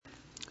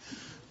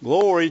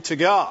Glory to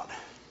God.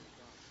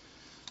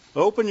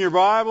 Open your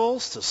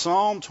Bibles to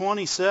Psalm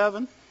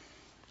 27,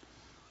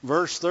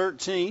 verse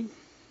 13.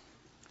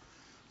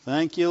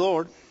 Thank you,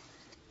 Lord.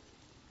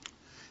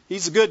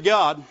 He's a good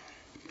God.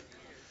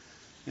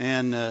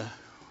 And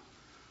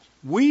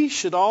we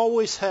should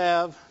always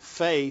have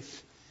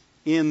faith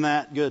in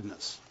that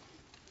goodness.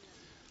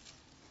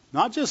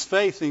 Not just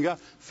faith in God,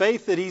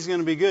 faith that He's going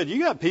to be good. You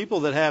got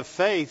people that have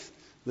faith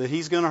that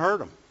He's going to hurt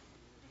them.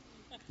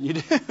 You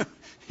do.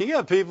 You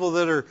got people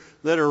that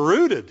are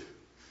rooted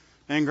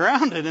and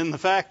grounded in the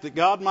fact that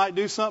God might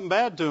do something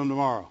bad to them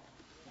tomorrow.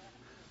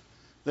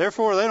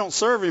 Therefore, they don't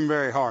serve Him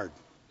very hard.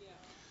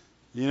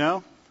 You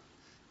know,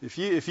 if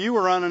you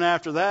were running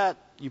after that,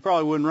 you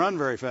probably wouldn't run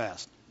very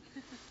fast,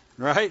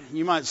 right?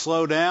 You might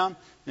slow down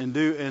and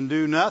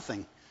do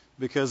nothing,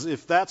 because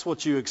if that's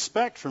what you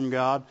expect from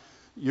God,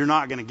 you're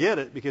not going to get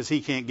it because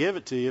He can't give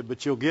it to you,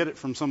 but you'll get it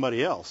from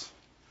somebody else,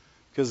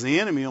 because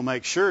the enemy will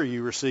make sure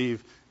you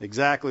receive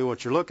exactly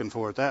what you're looking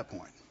for at that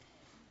point.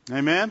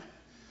 Amen?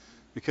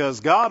 Because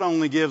God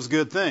only gives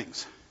good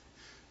things.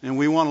 And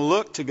we want to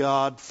look to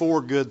God for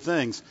good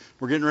things.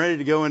 We're getting ready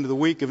to go into the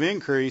week of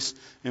increase,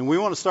 and we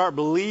want to start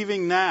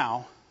believing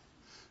now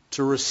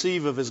to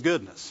receive of His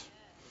goodness.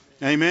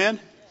 Amen?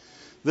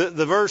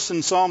 The verse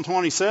in Psalm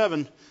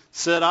 27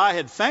 said, I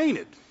had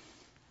fainted.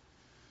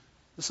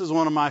 This is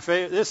one of my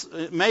favorite.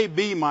 It may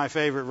be my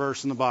favorite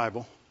verse in the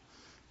Bible,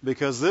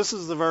 because this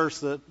is the verse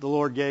that the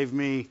Lord gave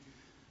me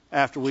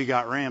after we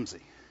got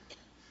Ramsey.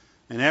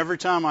 And every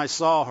time I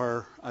saw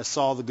her, I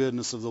saw the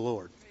goodness of the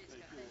Lord.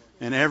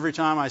 And every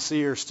time I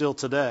see her still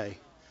today,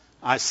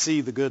 I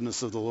see the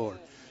goodness of the Lord.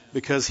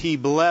 Because He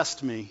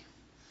blessed me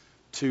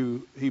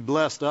He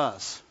blessed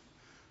us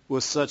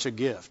with such a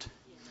gift.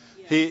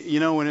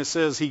 When it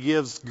says He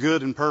gives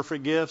good and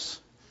perfect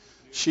gifts,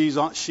 she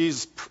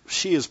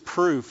is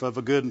proof of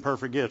a good and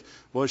perfect gift.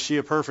 Was she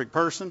a perfect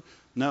person?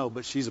 No,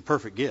 but she's a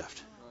perfect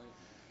gift.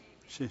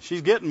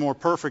 She's getting more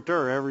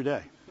perfecter every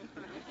day.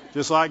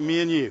 Just like me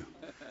and you.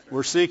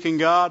 We're seeking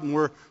God, and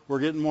we're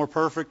getting more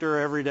perfecter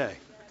every day.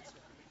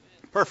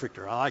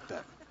 Perfecter, I like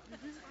that.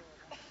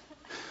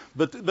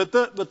 But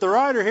the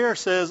writer here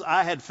says,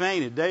 I had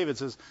fainted. David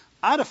says,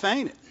 I'd have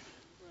fainted.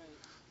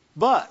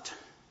 But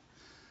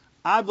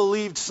I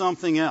believed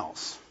something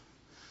else.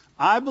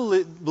 I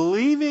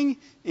believing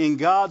in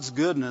God's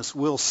goodness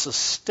will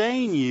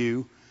sustain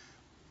you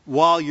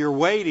while you're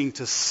waiting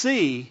to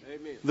see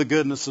the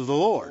goodness of the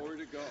Lord.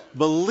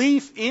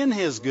 Belief in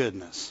His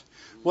goodness.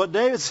 What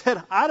David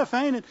said, I'd have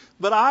fainted,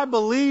 but I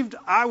believed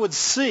I would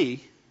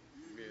see.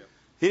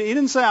 He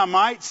didn't say I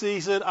might see.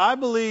 He said, I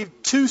believe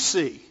to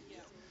see.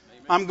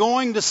 I'm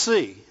going to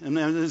see. And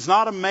it's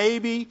not a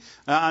maybe.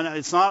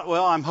 It's not,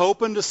 well, I'm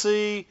hoping to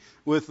see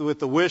with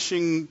the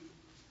wishing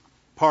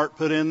part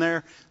put in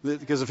there.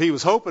 Because if he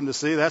was hoping to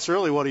see, that's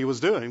really what he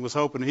was doing. He was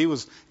hoping. He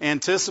was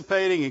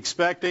anticipating,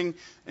 expecting,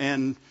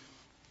 and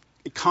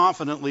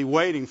confidently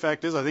waiting.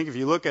 Fact is, I think if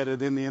you look at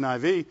it in the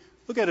NIV,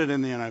 look at it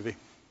in the NIV.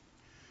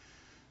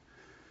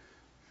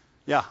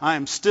 Yeah, I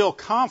am still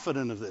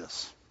confident of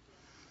this.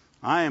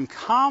 I am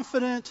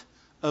confident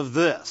of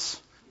this.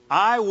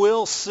 I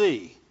will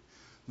see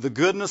the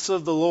goodness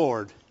of the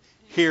Lord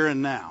here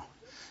and now.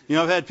 You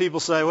know, I've had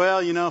people say, well,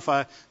 if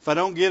I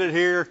don't get it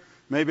here,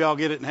 maybe I'll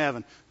get it in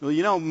heaven. Well,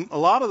 a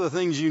lot of the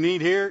things you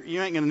need here,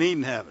 you ain't going to need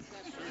in heaven.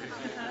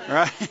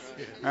 Right?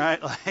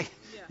 Right? Like,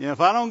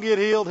 if I don't get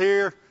healed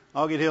here,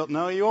 I'll get healed.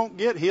 No, you won't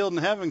get healed in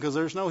heaven, because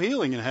there's no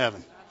healing in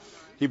heaven.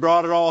 He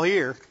brought it all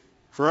here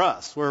for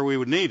us, where we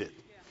would need it.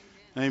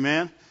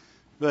 Amen?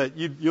 But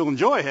you'll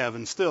enjoy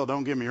heaven still,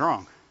 don't get me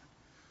wrong.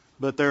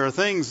 But there are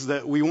things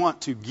that we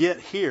want to get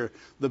here.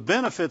 The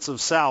benefits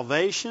of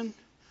salvation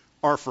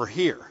are for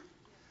here.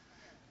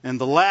 And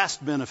the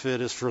last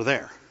benefit is for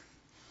there.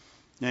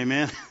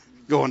 Amen?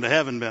 Going to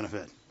heaven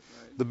benefit.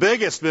 The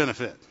biggest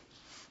benefit,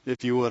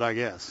 if you would, I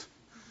guess.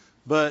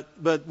 But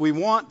we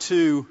want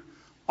to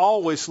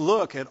always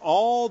look at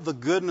all the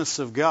goodness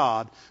of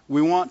God.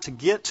 We want to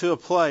get to a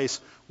place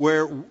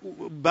where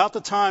about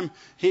the time,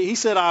 he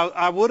said,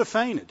 I would have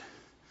fainted.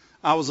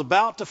 I was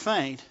about to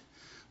faint,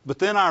 but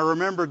then I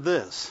remembered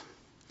this.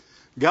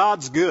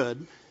 God's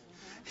good.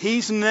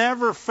 He's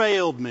never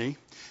failed me.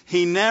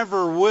 He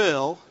never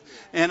will.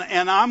 And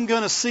I'm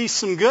going to see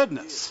some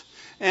goodness.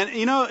 And,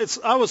 I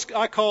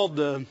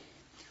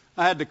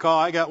had to call.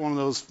 I got one of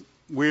those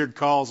weird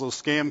calls,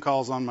 those scam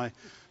calls on my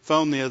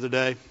phone the other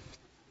day.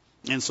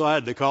 And so I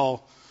had to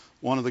call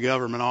one of the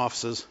government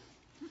offices.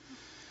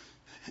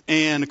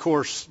 And, of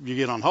course, you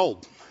get on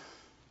hold.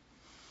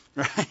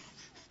 Right?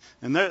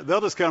 And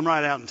they'll just come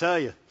right out and tell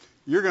you,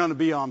 you're going to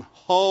be on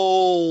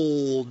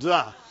hold.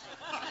 All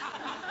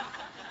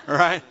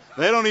right?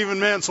 They don't even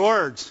mince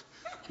words.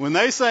 When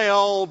they say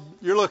hold,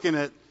 you're looking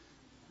at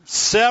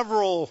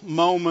several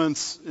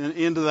moments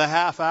into the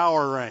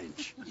half-hour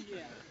range.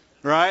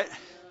 Right?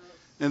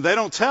 And they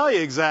don't tell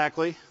you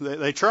exactly.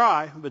 They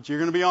try, but you're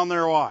going to be on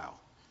there a while.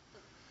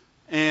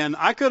 And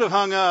I could have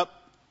hung up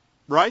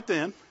right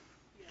then,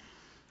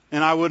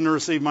 and I wouldn't have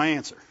received my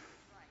answer.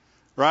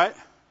 Right?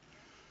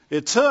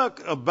 It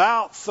took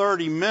about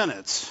 30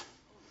 minutes.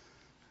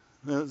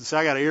 See,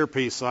 I got an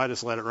earpiece, so I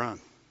just let it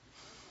run.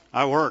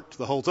 I worked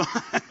the whole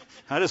time.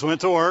 I just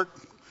went to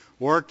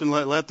worked and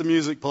let the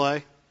music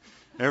play.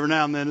 Every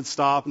now and then it'd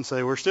stop and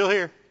say, "We're still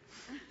here."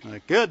 I'm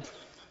like, good.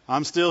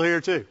 I'm still here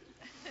too.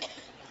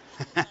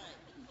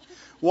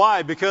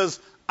 Why? Because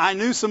I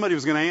knew somebody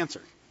was going to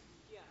answer.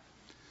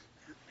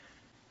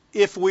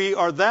 If we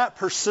are that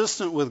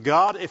persistent with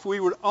God, if we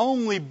would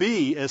only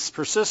be as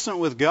persistent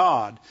with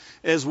God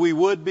as we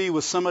would be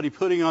with somebody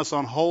putting us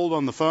on hold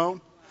on the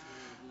phone.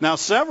 Now,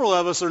 several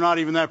of us are not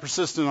even that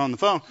persistent on the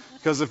phone,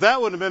 because if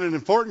that wouldn't have been an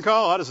important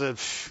call, I'd have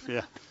said,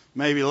 yeah,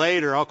 maybe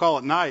later. I'll call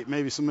at night.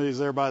 Maybe somebody's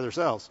there by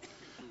themselves,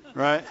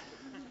 right?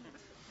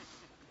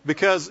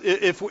 Because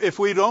if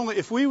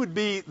we would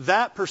be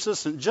that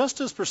persistent, just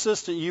as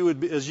persistent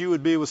as you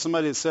would be with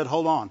somebody that said,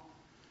 "Hold on,"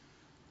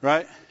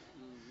 right?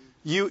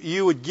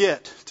 You would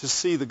get to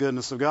see the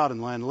goodness of God in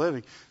the land of the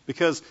living.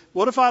 Because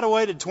what if I'd have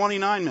waited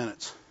 29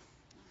 minutes?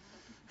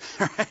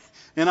 Right?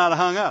 And I'd have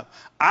hung up.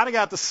 I'd have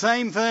got the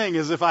same thing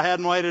as if I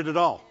hadn't waited at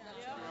all.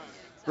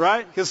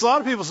 Right? Because a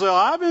lot of people say,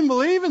 "I've been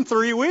believing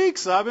 3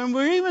 weeks. I've been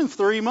believing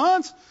 3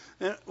 months."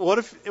 And what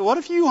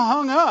if you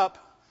hung up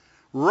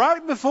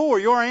right before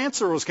your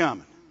answer was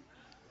coming?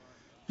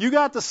 You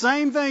got the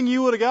same thing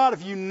you would have got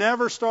if you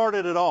never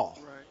started at all.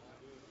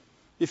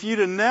 If you'd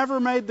have never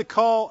made the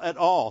call at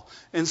all.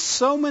 And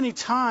so many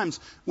times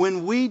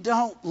when we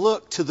don't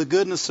look to the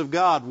goodness of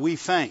God, we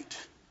faint.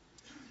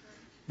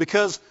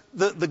 Because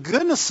the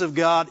goodness of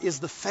God is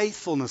the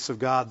faithfulness of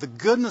God. The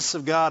goodness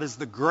of God is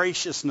the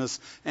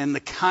graciousness and the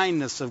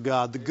kindness of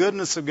God. The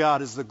goodness of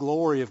God is the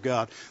glory of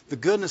God. The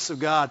goodness of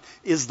God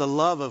is the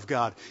love of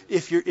God.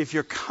 If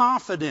you're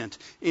confident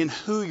in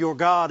who your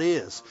God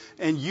is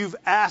and you've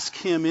asked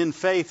Him in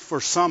faith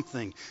for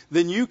something,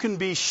 then you can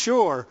be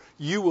sure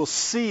you will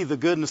see the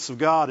goodness of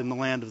God in the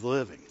land of the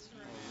living.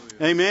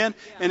 Amen?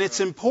 And it's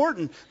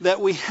important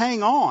that we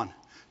hang on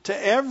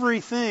to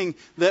everything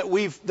that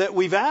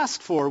we've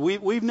asked for. We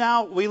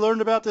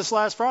learned about this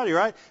last Friday,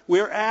 right?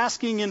 We're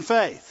asking in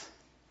faith.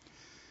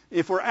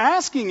 If we're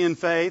asking in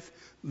faith,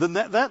 then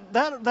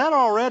that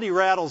already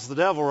rattles the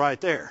devil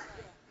right there.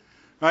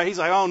 Right? He's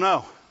like, "Oh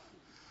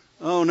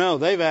no,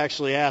 they've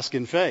actually asked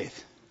in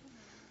faith.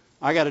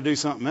 I got to do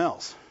something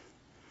else."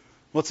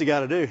 What's he got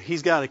to do?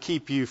 He's got to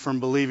keep you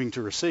from believing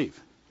to receive.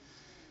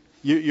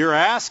 You're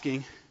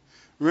asking.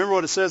 Remember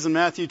what it says in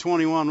Matthew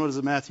 21. What is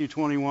it? Matthew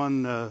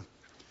 21.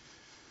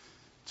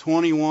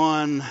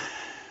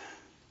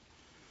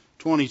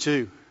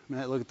 22.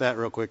 Look at that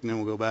real quick, and then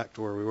we'll go back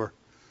to where we were.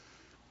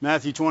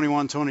 Matthew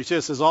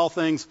 21:22 says, "All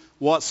things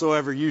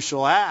whatsoever you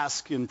shall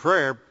ask in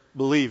prayer,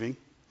 believing."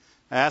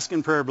 Ask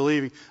in prayer,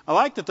 believing. I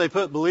like that they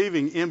put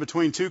believing in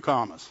between 2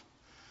 commas.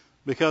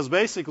 Because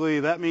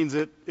basically that means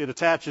it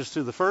attaches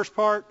to the first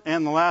part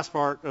and the last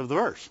part of the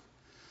verse.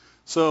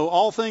 So,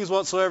 all things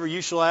whatsoever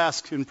you shall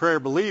ask in prayer,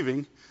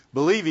 believing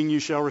you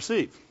shall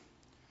receive.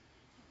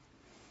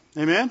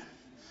 Amen?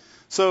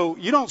 So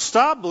you don't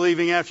stop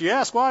believing after you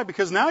ask. Why?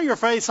 Because now your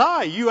faith's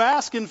high. You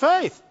ask in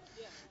faith.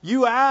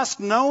 You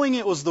ask knowing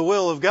it was the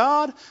will of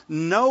God,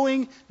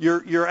 knowing you're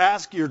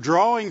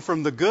drawing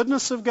from the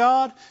goodness of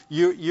God.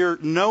 You're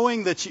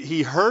knowing that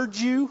He heard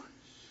you.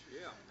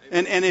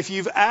 And if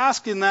you've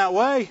asked in that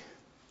way,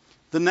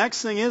 the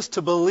next thing is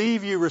to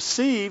believe you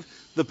receive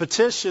the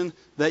petition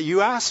that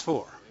you asked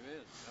for.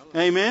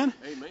 Amen?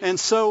 And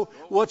so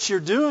what you're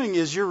doing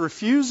is you're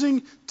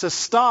refusing to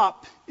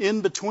stop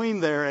in between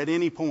there at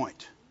any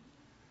point.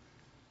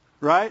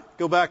 Right?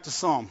 Go back to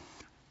Psalm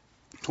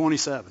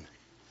 27.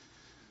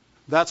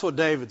 That's what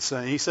David's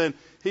saying. He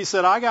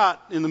said, "I got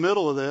in the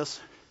middle of this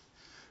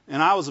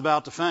and I was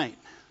about to faint."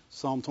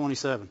 Psalm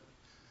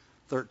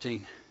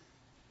 27:13.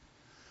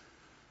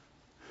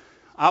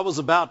 I was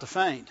about to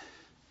faint,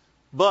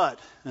 but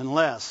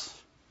unless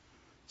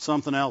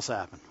something else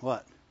happened.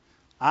 What?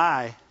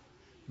 I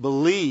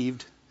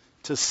believed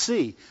to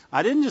see.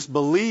 I didn't just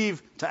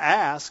believe to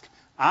ask.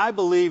 I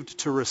believed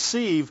to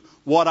receive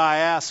what I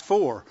asked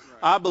for.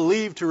 I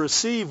believed to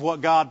receive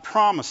what God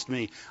promised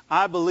me.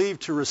 I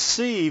believed to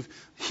receive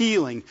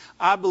healing.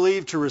 I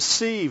believed to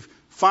receive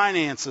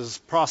finances,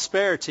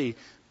 prosperity,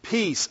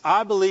 peace.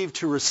 I believed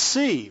to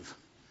receive.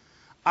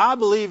 I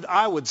believed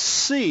I would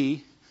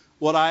see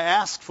what I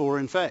asked for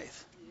in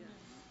faith.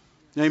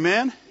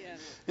 Amen?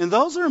 And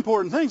those are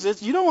important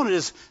things. You don't want to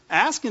just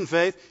ask in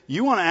faith.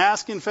 You want to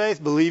ask in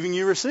faith, believing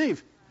you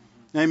receive.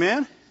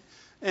 Amen?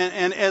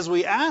 And as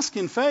we ask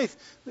in faith,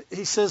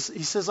 he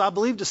says, "I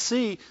believe to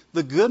see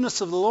the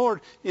goodness of the Lord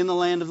in the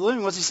land of the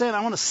living." What's he saying?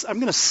 I'm going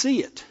to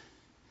see it.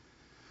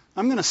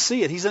 I'm going to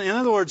see it. He said, in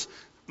other words,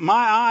 my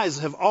eyes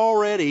have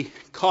already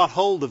caught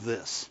hold of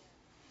this.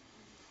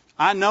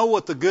 I know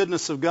what the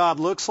goodness of God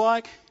looks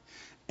like,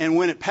 and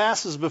when it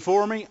passes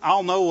before me,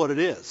 I'll know what it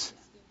is.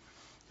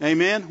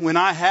 Amen? When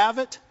I have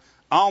it,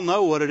 I'll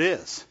know what it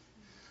is.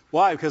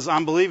 Why? Because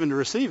I'm believing to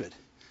receive it.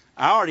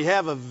 I already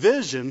have a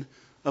vision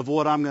of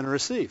what I'm going to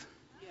receive.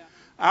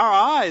 Our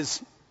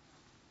eyes,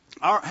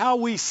 how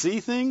we see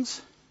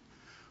things,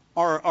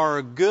 are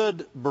a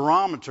good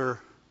barometer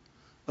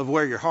of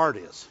where your heart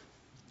is.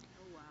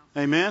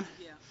 Amen?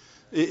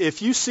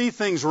 If you see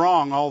things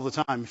wrong all the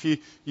time, if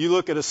you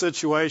look at a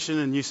situation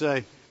and you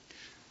say,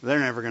 they're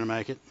never going to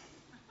make it.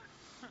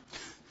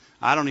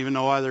 I don't even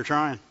know why they're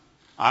trying.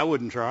 I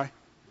wouldn't try.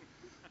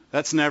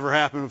 That's never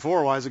happened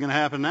before. Why is it going to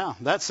happen now?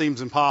 That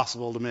seems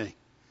impossible to me.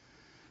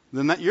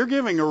 Then you're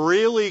giving a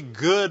really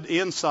good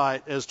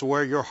insight as to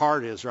where your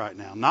heart is right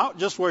now. Not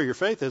just where your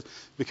faith is,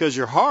 because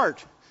your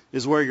heart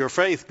is where your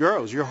faith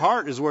grows. Your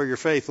heart is where your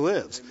faith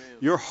lives. Amen.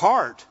 Your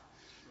heart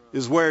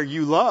is where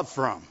you love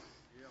from.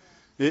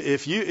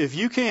 If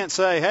you can't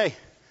say, hey,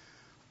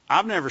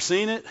 I've never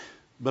seen it,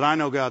 but I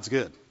know God's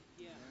good.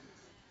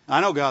 I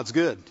know God's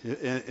good.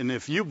 And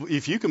if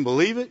you can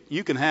believe it,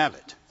 you can have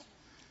it.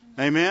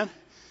 Amen?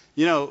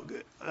 You know,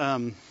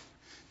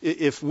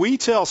 if we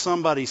tell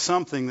somebody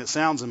something that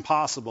sounds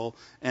impossible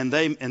and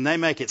they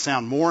make it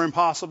sound more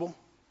impossible,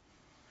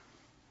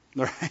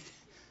 right,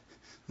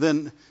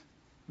 then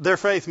their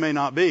faith may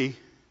not be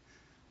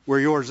where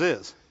yours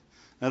is.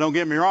 Now, don't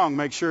get me wrong.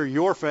 Make sure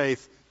your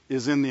faith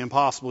is in the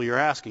impossible you're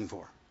asking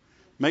for.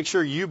 Make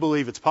sure you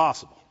believe it's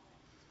possible.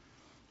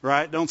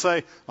 Right? Don't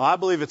say, well, I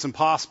believe it's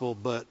impossible,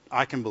 but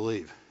I can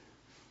believe.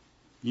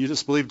 You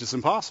just believed it's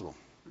impossible.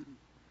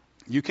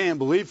 You can't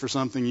believe for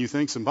something you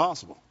think's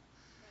impossible.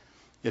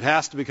 It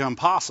has to become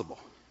possible.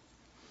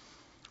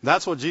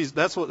 That's what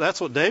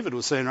David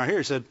was saying right here.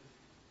 He said,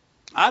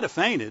 I'd have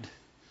fainted,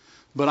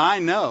 but I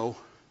know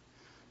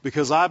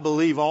because I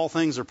believe all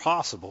things are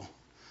possible,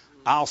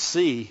 I'll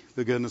see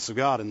the goodness of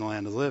God in the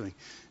land of the living.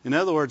 In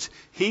other words,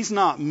 he's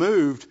not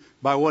moved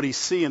by what he's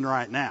seeing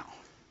right now,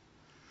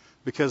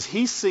 because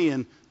he's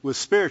seeing with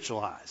spiritual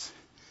eyes.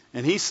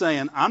 And he's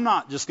saying, I'm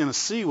not just going to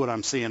see what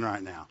I'm seeing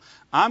right now.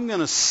 I'm going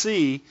to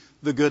see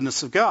the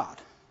goodness of God.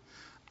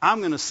 I'm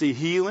going to see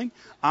healing.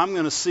 I'm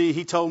going to see,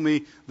 he told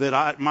me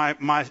that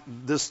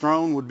this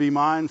throne would be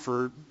mine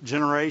for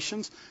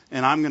generations,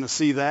 and I'm going to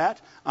see that.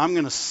 I'm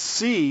going to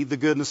see the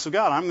goodness of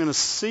God. I'm going to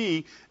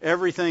see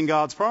everything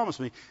God's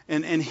promised me.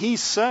 And he's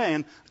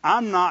saying,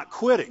 I'm not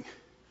quitting.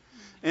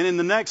 And in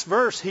the next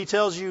verse, he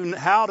tells you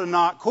how to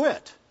not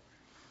quit.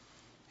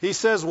 He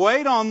says,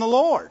 wait on the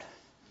Lord.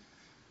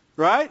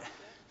 Right?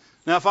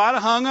 Now, if I'd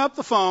have hung up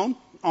the phone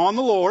on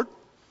the Lord,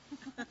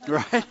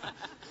 right?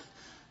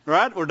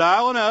 Right? We're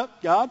dialing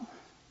up. God,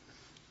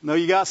 know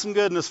you got some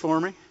goodness for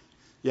me.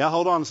 Yeah,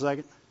 hold on a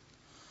second.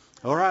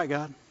 All right,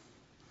 God.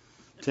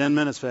 10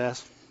 minutes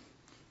passed.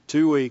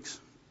 2 weeks.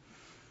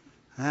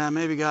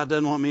 Maybe God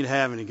doesn't want me to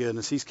have any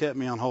goodness. He's kept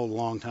me on hold a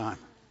long time.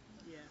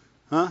 Yeah.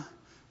 Huh?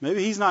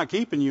 Maybe he's not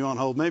keeping you on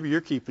hold. Maybe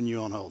you're keeping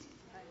you on hold.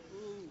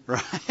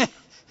 Right?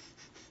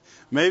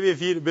 Maybe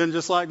if you'd have been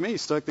just like me,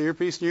 stuck the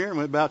earpiece in your ear and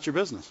went about your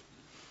business.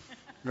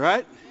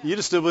 Right? You'd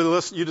have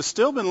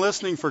still been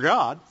listening for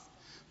God,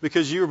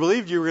 because you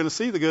believed you were going to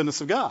see the goodness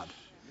of God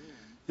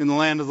in the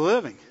land of the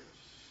living.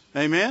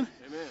 Amen?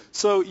 Amen.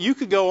 So you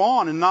could go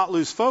on and not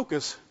lose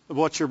focus of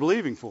what you're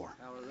believing for.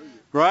 Hallelujah.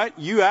 Right?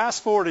 You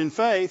ask for it in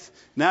faith.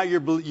 Now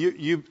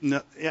you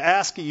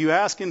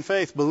ask in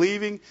faith,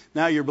 believing.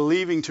 Now you're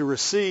believing to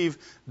receive.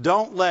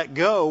 Don't let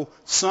go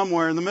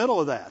somewhere in the middle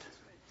of that.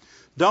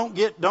 Don't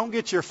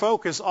get your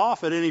focus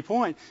off at any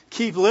point.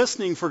 Keep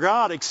listening for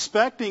God,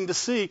 expecting to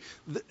see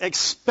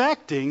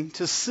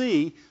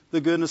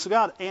the goodness of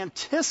God,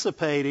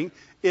 anticipating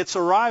its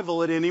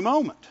arrival at any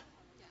moment.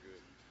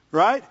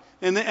 Right?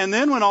 And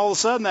then when all of a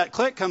sudden that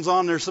click comes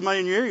on, there's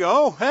somebody in your ear, you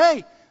go, oh,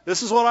 hey,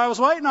 this is what I was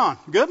waiting on.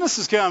 Goodness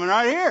is coming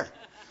right here.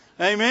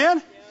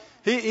 Amen?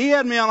 He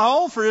had me on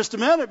hold for just a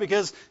minute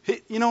because,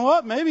 you know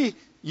what? Maybe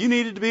you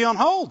needed to be on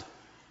hold.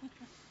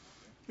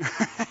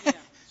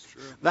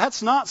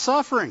 That's not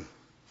suffering.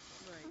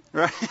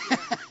 Right?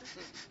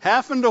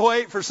 Having to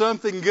wait for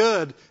something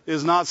good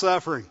is not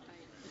suffering.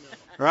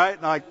 Right?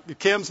 Like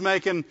Kim's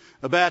making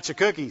a batch of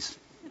cookies.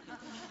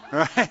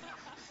 Right?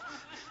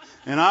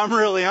 And I'm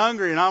really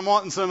hungry and I'm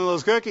wanting some of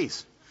those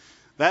cookies.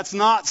 That's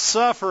not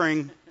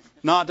suffering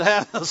not to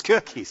have those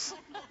cookies.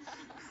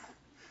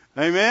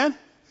 Amen?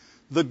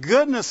 The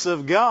goodness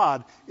of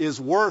God is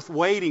worth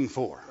waiting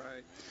for.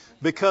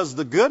 Because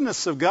the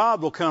goodness of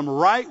God will come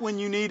right when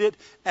you need it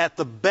at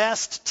the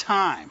best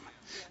time.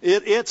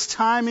 Its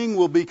timing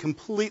will be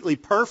completely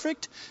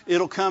perfect.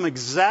 It'll come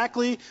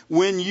exactly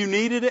when you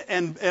needed it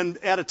and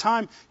at a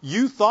time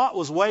you thought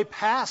was way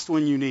past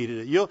when you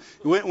needed it.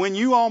 When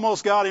you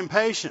almost got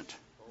impatient.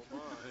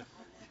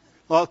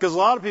 Well, because a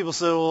lot of people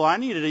say, well, I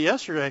needed it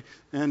yesterday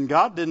and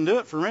God didn't do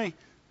it for me.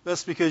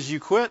 That's because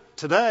you quit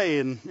today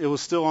and it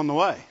was still on the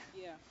way.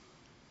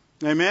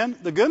 Amen?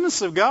 The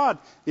goodness of God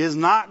is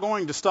not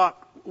going to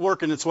stop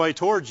working its way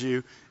towards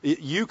you.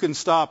 You can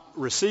stop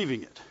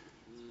receiving it.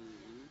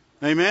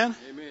 Amen?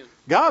 Amen.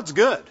 God's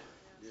good.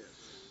 Yes.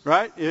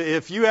 Right?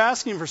 If you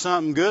ask Him for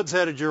something, good's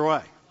headed your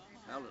way.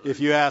 Hallelujah. If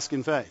you ask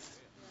in faith.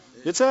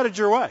 It's headed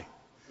your way.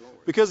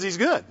 Because He's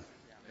good.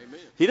 Amen.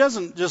 He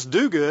doesn't just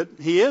do good.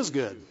 He is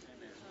good.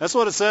 That's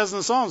what it says in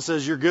the Psalm. It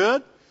says you're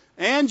good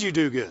and you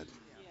do good.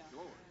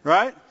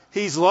 Right?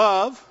 He's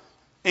love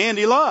and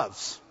He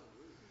loves.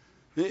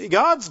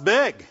 God's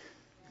big.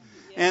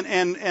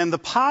 And the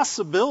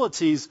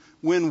possibilities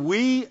when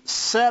we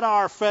set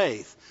our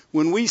faith,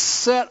 when we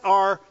set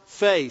our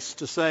face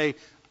to say,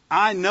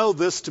 I know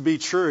this to be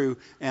true,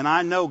 and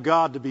I know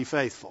God to be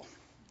faithful.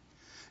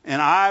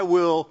 And I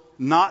will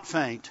not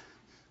faint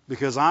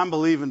because I'm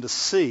believing to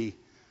see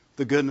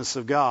the goodness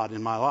of God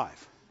in my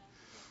life.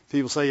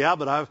 People say, yeah,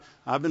 but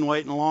I've been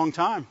waiting a long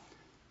time.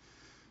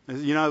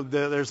 You know,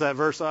 there's that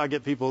verse I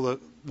get people that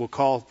will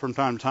call from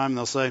time to time, and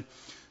they'll say,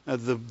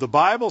 the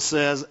Bible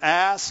says,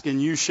 ask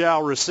and you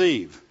shall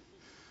receive.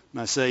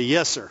 And I say,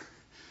 yes, sir.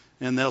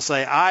 And they'll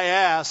say, I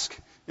ask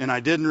and I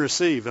didn't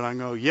receive. And I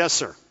go, yes,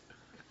 sir.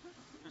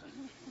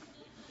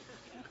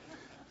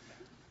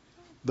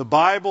 The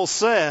Bible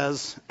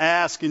says,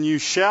 ask and you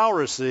shall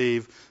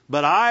receive,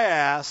 but I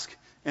ask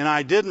and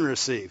I didn't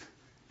receive.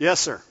 Yes,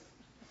 sir.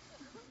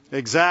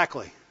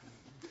 Exactly.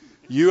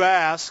 You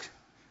ask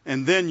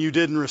and then you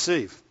didn't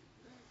receive.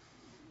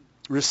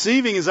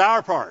 Receiving is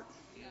our part.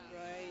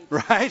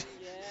 Right?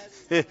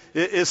 Yes.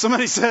 If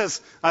somebody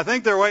says, I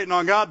think they're waiting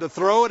on God to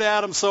throw it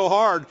at them so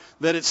hard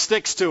that it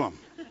sticks to them.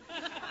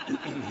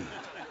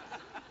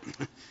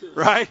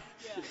 Right?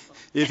 Yes.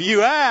 If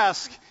you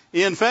ask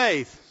in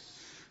faith,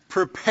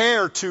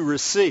 prepare to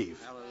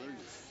receive.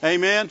 Hallelujah.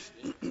 Amen?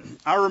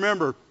 I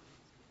remember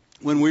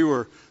when we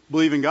were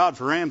believing God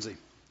for Ramsey.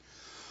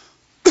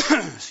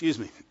 Excuse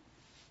me.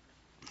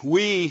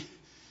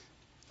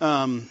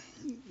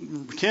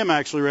 Kim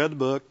actually read the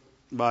book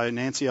by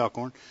Nancy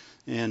Alcorn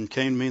and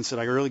came to me and said,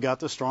 I really got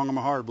this strong in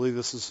my heart. I believe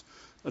this is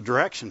a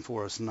direction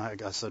for us. And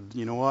I said,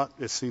 you know what?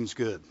 It seems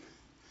good.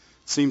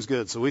 It seems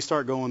good. So we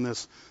start going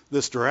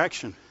this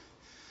direction.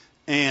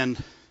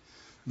 And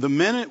the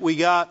minute we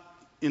got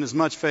in as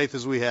much faith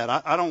as we had,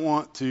 I don't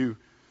want to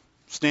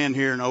stand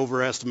here and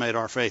overestimate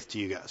our faith to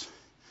you guys.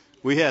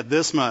 We had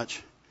this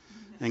much,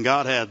 and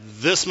God had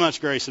this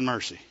much grace and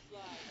mercy.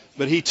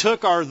 But he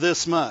took our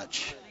this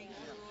much,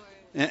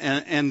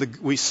 and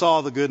we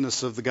saw the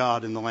goodness of the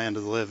God in the land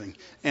of the living.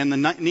 And the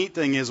neat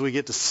thing is we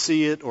get to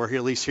see it, or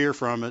at least hear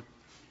from it,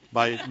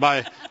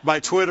 by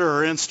Twitter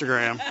or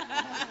Instagram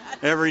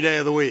every day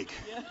of the week.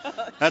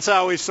 That's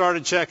how we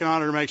started checking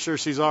on her to make sure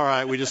she's all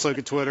right. We just look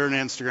at Twitter and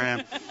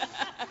Instagram.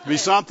 Be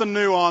something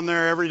new on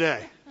there every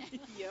day.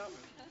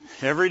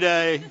 Every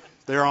day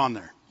they're on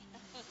there.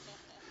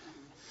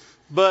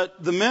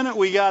 But the minute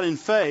we got in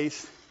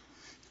faith,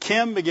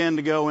 Kim began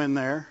to go in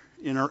there,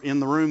 in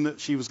the room that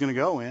she was going to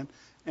go in,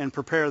 and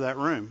prepare that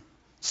room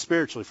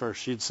spiritually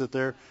first. She'd sit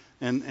there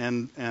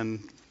and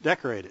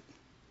decorate it.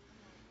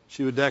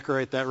 She would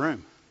decorate that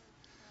room.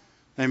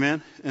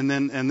 Amen. And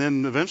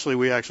then eventually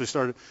we actually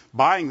started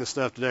buying the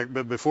stuff to decorate.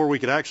 But before we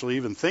could actually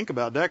even think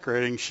about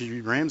decorating,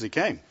 Ramsey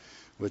came,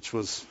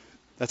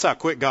 that's how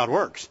quick God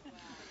works.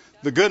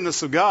 The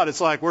goodness of God, it's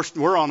like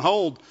we're on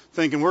hold,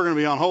 thinking we're going to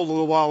be on hold a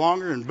little while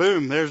longer, and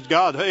boom, there's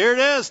God. Here it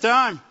is,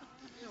 time.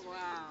 Wow.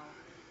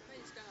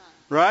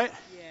 Right?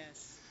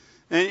 Yes.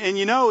 And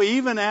you know,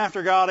 even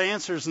after God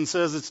answers and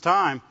says it's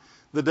time,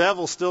 the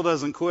devil still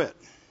doesn't quit.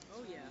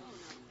 Oh, yeah.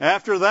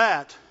 After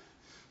that,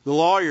 the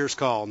lawyers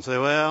call and say,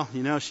 well,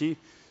 you know,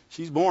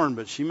 she's born,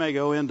 but she may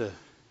go into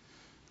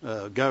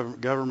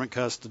government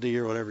custody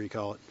or whatever you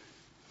call it,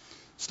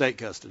 state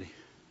custody,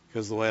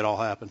 because of the way it all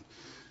happened.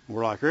 And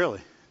we're like,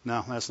 really?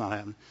 No, that's not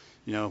happening.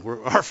 You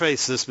know, our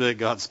faith's this big.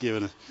 God's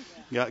given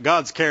us.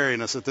 God's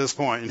carrying us at this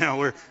point. You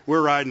know,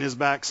 we're riding his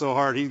back so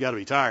hard he's got to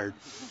be tired.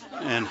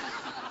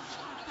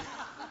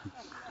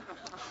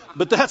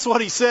 But that's what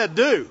he said.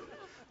 Do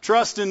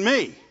trust in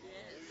me.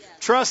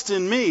 Trust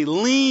in me.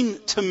 Lean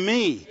to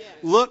me.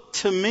 Look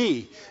to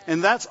me.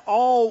 And that's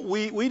all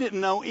we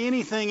didn't know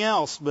anything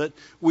else, but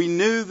we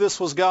knew this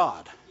was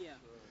God.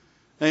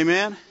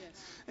 Amen.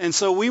 And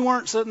so we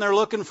weren't sitting there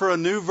looking for a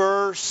new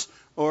verse.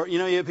 Or, you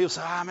know, you have people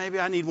say, maybe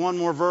I need one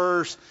more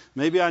verse.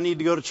 Maybe I need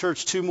to go to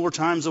church 2 more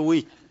times a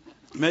week.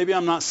 Maybe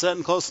I'm not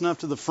sitting close enough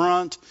to the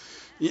front.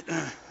 You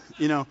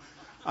know,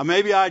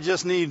 maybe I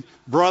just need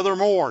Brother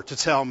Moore to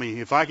tell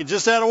me. If I could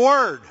just add a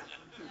word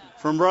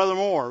from Brother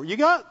Moore. You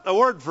got a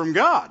word from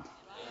God.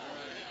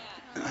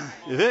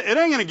 It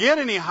ain't going to get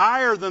any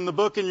higher than the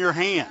book in your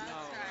hand.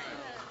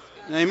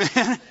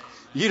 Amen.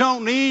 You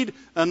don't need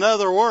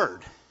another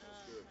word.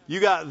 You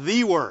got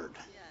the word.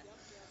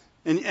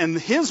 And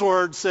his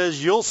word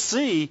says you'll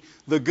see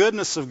the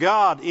goodness of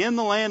God in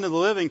the land of the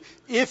living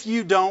if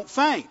you don't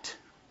faint.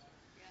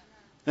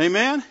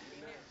 Amen?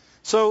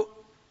 So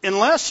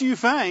unless you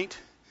faint,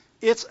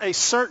 it's a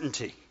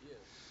certainty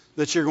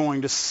that you're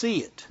going to see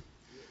it.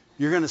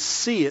 You're going to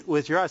see it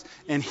with your eyes.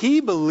 And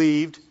he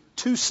believed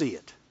to see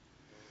it.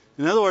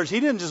 In other words, he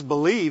didn't just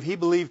believe, he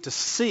believed to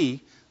see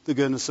the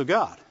goodness of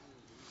God.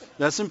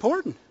 That's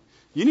important.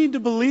 You need to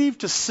believe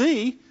to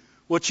see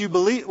what you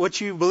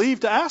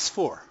believe to ask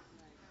for.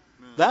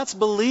 That's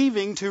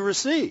believing to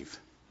receive.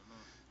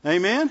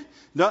 Amen?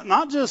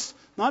 Not just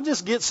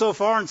get so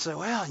far and say,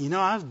 well, you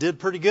know, I did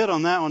pretty good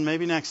on that one,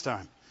 maybe next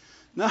time.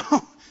 No,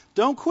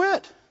 don't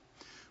quit.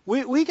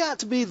 We got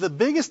to be the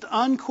biggest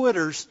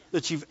unquitters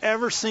that you've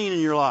ever seen in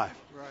your life.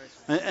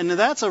 Right. And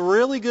that's a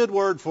really good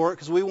word for it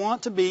because we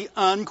want to be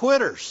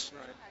unquitters.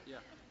 Right. Yeah.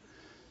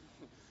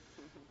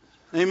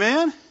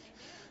 Amen?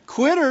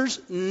 Quitters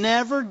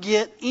never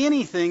get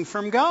anything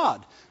from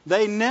God.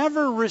 They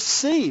never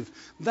receive.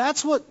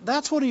 That's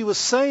what he was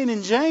saying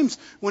in James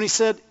when he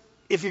said,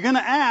 if you're going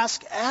to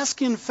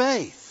ask in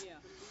faith.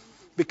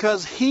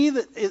 Because he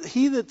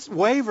that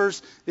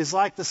wavers is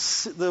like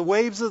the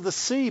waves of the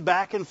sea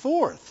back and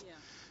forth.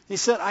 He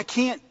said, I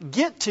can't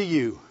get to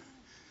you.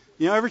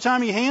 You know, every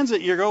time he hands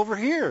it, you're over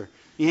here.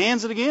 He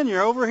hands it again,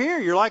 you're over here.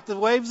 You're like the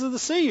waves of the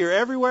sea. You're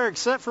everywhere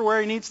except for where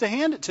he needs to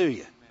hand it to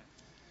you.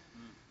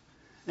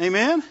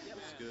 Amen?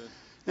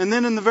 And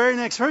then in the very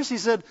next verse he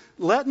said,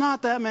 let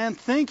not that man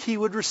think he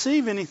would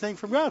receive anything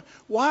from God.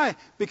 Why?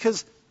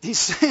 Because he's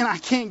saying, I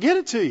can't get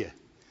it to you.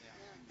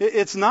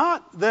 It's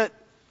not that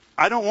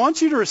I don't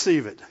want you to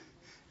receive it.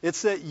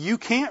 It's that you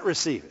can't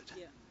receive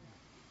it.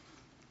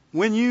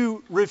 When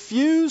you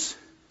refuse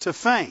to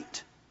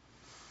faint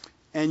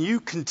and you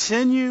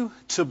continue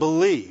to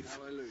believe,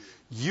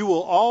 you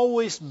will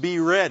always be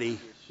ready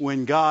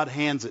when God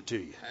hands it to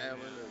you.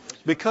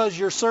 Because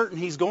you're certain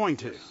he's going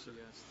to.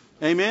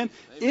 Amen?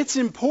 It's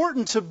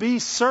important to be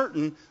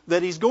certain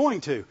that he's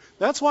going to.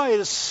 That's why it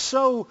is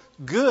so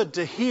good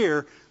to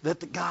hear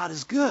that God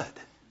is good.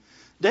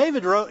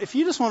 David wrote, if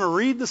you just want to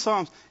read the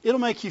Psalms, it'll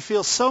make you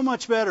feel so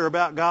much better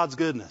about God's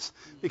goodness.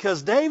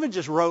 Because David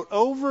just wrote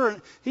over,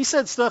 and he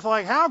said stuff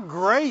like, how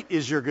great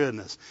is your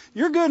goodness?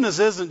 Your goodness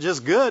isn't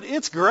just good,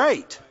 it's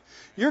great.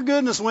 Your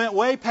goodness went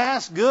way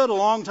past good a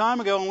long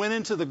time ago and went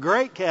into the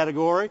great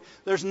category.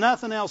 There's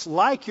nothing else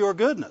like your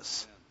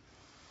goodness.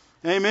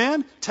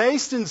 Amen?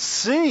 Taste and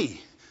see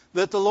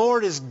that the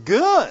Lord is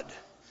good.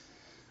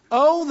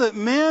 Oh, that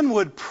men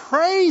would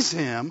praise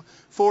him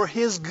for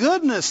his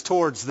goodness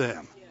towards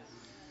them.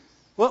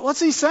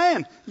 What's he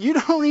saying? You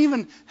don't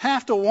even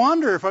have to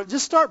wonder.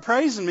 Just start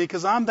praising me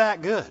because I'm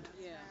that good.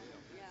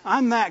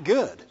 I'm that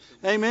good.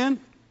 Amen?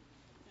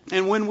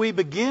 And when we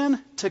begin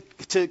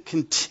to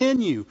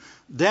continue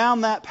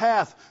down that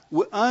path,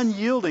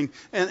 unyielding,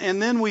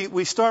 and then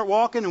we start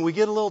walking and we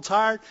get a little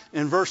tired,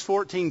 and verse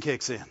 14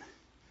 kicks in.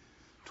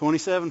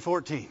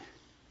 27:14.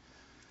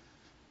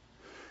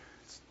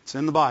 It's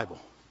in the Bible.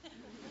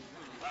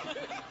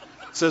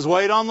 It says,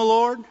 wait on the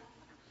Lord,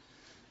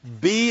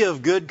 be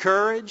of good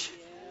courage,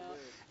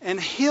 and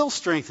he'll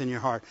strengthen your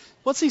heart.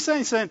 What's he saying?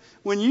 He's saying,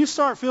 when you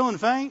start feeling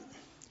faint,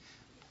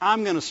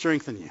 I'm going to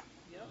strengthen you.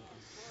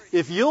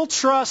 If you'll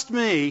trust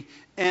me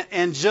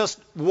and just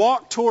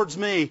walk towards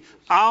me,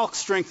 I'll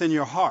strengthen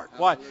your heart.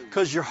 Why?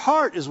 Because your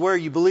heart is where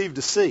you believe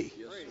to see.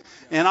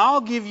 And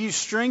I'll give you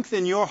strength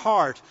in your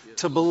heart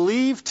to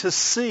believe to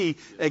see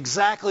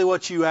exactly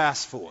what you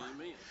asked for.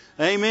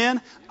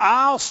 Amen?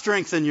 I'll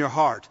strengthen your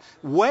heart.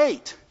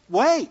 Wait.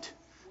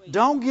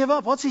 Don't give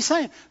up. What's he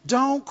saying?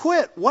 Don't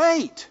quit.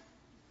 Wait.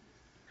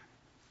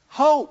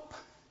 Hope.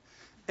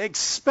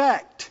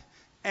 Expect.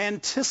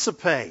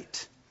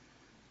 Anticipate.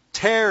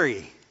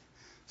 Tarry.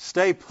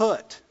 Stay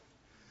put.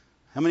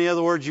 How many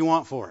other words you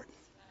want for it?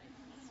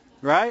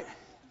 Right?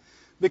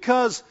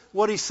 Because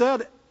what he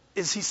said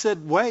is he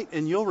said, wait,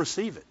 and you'll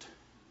receive it.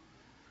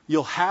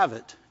 You'll have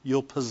it.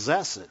 You'll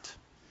possess it.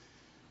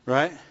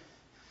 Right?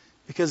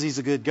 Because he's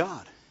a good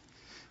God.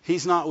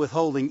 He's not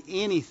withholding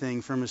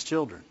anything from his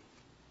children.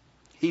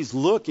 He's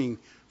looking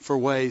for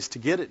ways to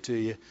get it to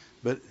you,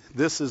 but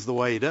this is the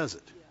way he does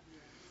it.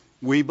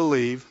 We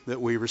believe that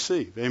we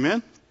receive.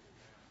 Amen?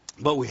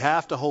 But we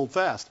have to hold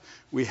fast.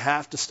 We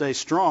have to stay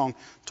strong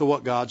to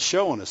what God's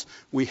showing us.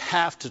 We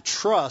have to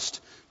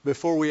trust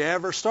before we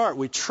ever start.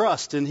 We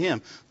trust in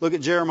him. Look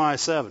at Jeremiah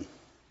 7.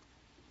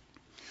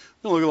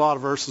 We're going to look at a lot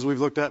of verses we've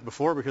looked at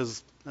before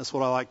because that's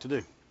what I like to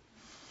do.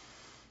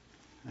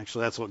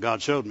 Actually, that's what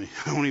God showed me.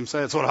 I won't even say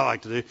that's what I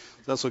like to do.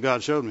 That's what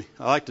God showed me.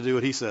 I like to do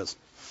what he says.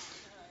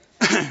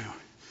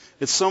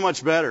 It's so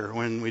much better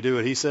when we do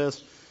what he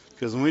says,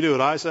 because when we do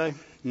what I say,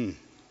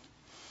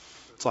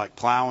 it's like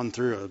plowing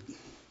through a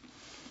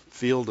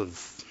field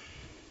of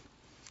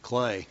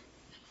clay,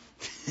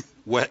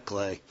 wet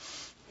clay.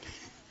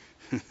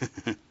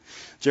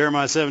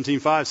 Jeremiah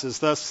 17:5 says,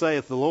 thus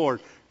saith the Lord,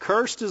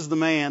 cursed is the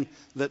man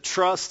that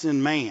trusts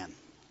in man.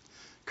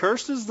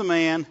 Cursed is the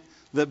man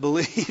that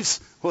believes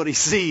what he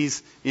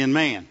sees in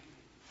man.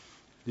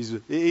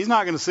 He's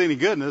not going to see any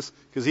goodness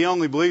because he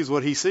only believes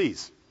what he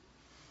sees.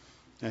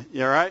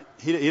 Yeah, right?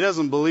 He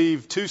doesn't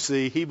believe to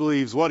see. He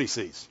believes what he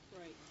sees.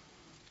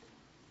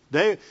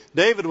 Right.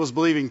 David was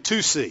believing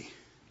to see,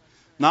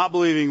 not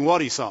believing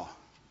what he saw.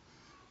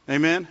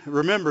 Amen?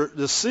 Remember,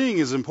 the seeing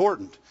is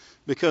important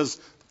because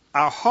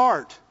our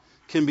heart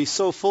can be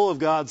so full of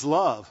God's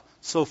love,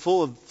 so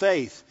full of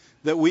faith,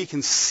 that we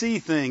can see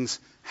things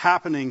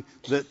happening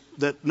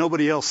that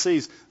nobody else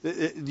sees.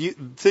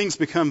 Things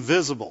become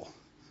visible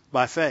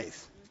by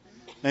faith.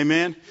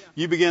 Amen?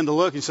 You begin to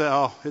look and say,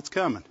 oh, it's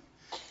coming.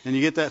 And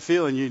you get that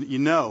feeling, you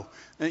know.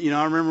 And,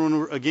 I remember when we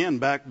were, again,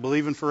 back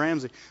believing for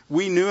Ramsey,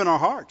 we knew in our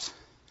hearts.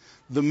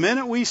 The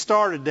minute we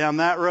started down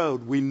that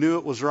road, we knew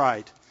it was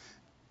right.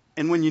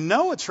 And when you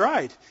know it's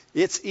right,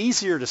 it's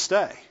easier to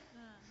stay.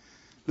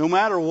 No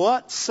matter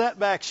what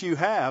setbacks you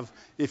have,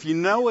 if you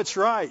know it's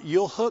right,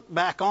 you'll hook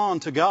back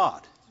on to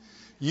God.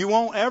 You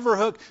won't ever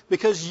hook,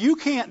 because you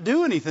can't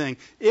do anything.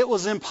 It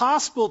was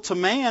impossible to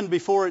man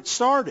before it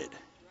started.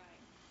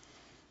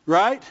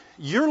 Right?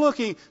 You're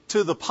looking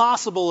to the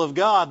possible of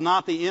God,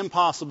 not the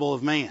impossible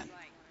of man.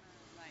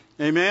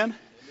 Amen?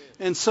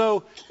 And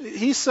so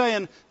he's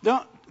saying,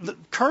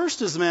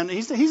 cursed is the man.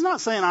 He's not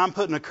saying I'm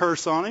putting a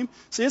curse on him.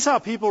 See, it's how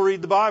people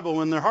read the Bible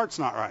when their heart's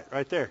not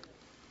right there.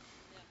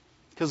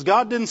 Because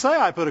God didn't say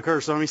I put a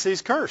curse on him. He says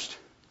he's cursed.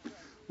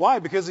 Why?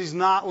 Because he's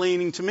not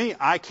leaning to me.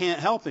 I can't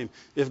help him.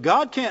 If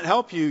God can't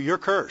help you, you're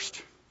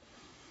cursed.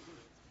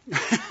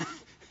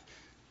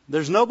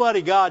 There's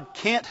nobody God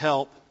can't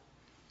help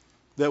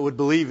that would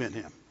believe in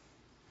him.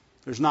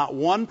 There's not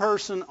one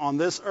person on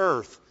this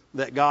earth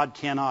that God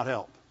cannot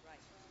help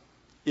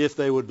if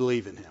they would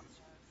believe in him.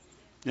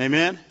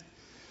 Amen?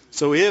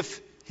 So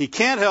if he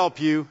can't help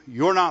you,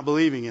 you're not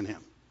believing in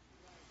him.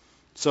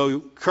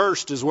 So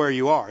cursed is where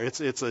you are.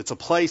 It's a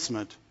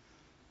placement.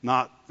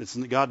 God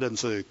doesn't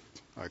say,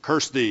 I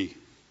curse thee.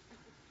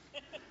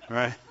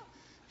 Right?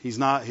 He's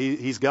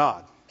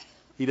God.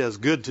 He does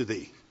good to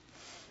thee.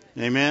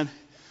 Amen?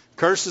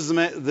 Cursed is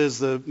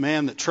the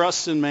man that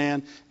trusts in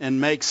man and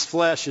makes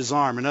flesh his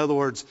arm. In other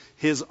words,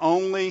 his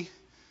only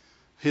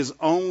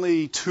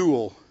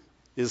tool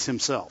is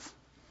himself.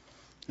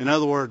 In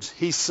other words,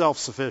 he's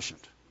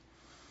self-sufficient,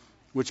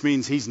 which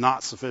means he's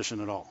not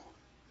sufficient at all.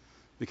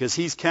 Because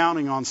he's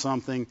counting on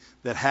something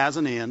that has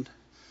an end,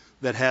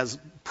 that has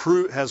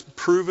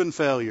proven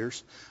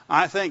failures.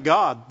 I thank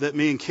God that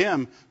me and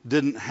Kim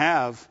didn't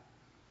have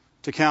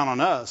to count on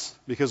us,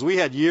 because we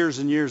had years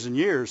and years and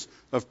years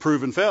of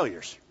proven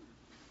failures.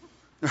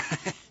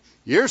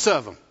 Years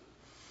of them.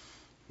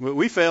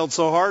 We failed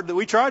so hard that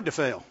we tried to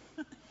fail.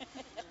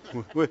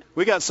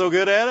 We got so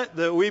good at it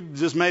that we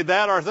just made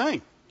that our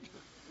thing.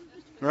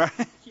 Right?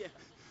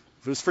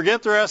 Just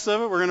forget the rest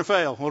of it. We're going to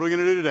fail. What are we going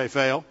to do today?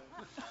 Fail.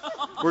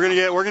 We're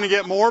going to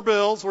get more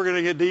bills. We're going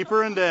to get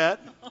deeper in debt,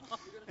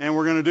 and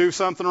we're going to do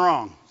something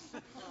wrong.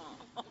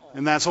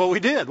 And that's what we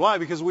did. Why?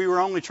 Because we were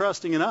only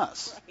trusting in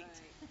us.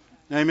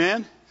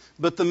 Amen.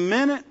 But the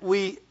minute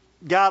we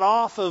got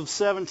off of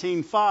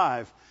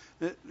 17:5,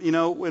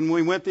 when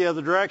we went the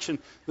other direction,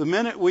 the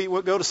minute we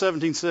go to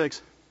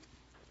 17:6,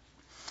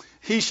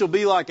 he shall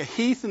be like a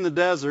heath in the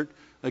desert.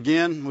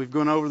 Again, we've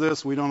gone over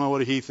this. We don't know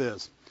what a heath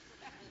is.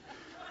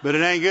 But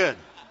it ain't good.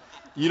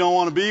 You don't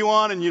want to be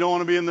one, and you don't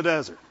want to be in the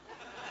desert.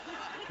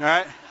 All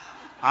right?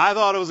 I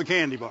thought it was a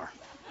candy bar.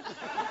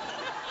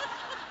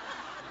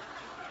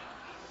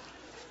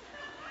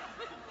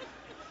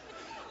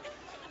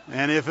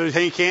 And if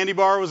a candy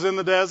bar was in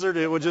the desert,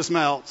 it would just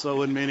melt, so it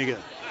wouldn't be any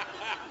good.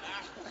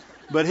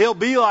 But he'll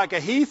be like a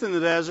heath in the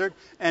desert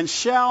and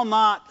shall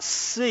not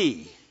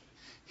see.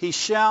 He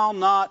shall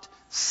not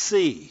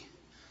see.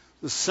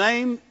 The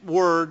same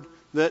word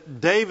that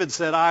David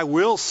said, I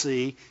will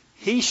see,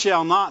 he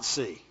shall not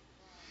see.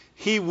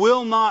 He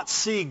will not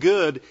see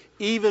good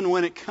even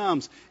when it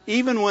comes.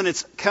 Even when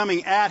it's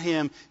coming at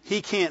him,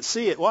 he can't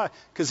see it. Why?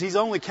 Because he's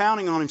only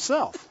counting on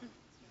himself.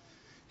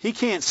 He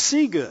can't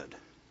see good.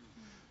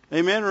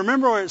 Amen.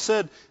 Remember where it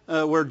said,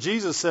 where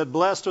Jesus said,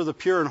 blessed are the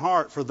pure in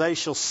heart, for they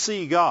shall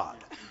see God.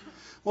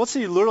 What's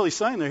he literally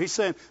saying there? He's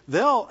saying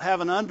they'll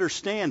have an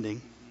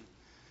understanding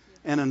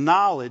and a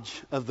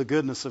knowledge of the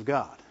goodness of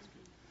God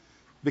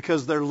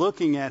because they're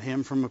looking at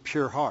him from a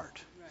pure heart.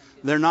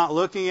 They're not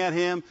looking at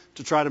him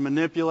to try to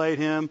manipulate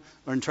him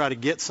or try to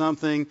get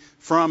something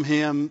from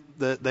him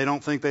that they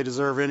don't think they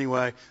deserve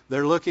anyway.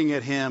 They're looking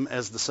at him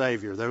as the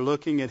Savior. They're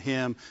looking at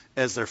him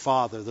as their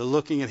Father. They're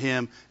looking at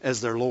him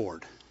as their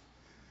Lord.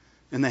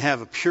 And they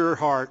have a pure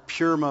heart,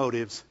 pure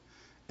motives,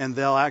 and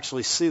they'll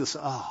actually see this.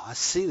 Oh, I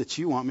see that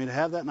you want me to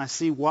have that, and I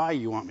see why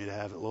you want me to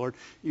have it, Lord.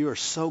 You are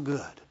so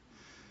good.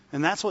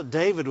 And that's what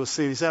David was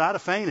seeing. He said, I'd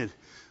have fainted,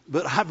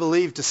 but I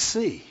believed to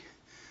see.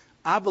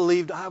 I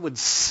believed I would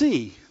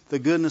see the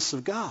goodness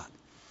of God.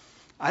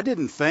 I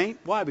didn't faint.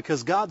 Why?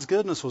 Because God's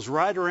goodness was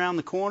right around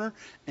the corner,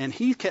 and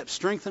he kept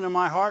strengthening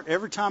my heart.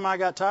 Every time I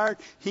got tired,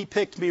 he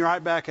picked me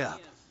right back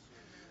up.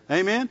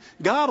 Amen?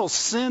 God will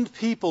send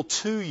people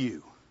to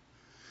you.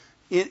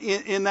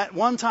 In that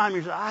one time,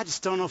 you're like, I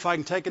just don't know if I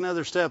can take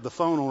another step. The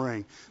phone will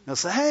ring. They'll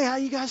say, hey, how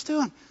you guys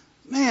doing?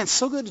 Man, it's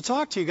so good to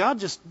talk to you. God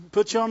just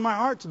put you on my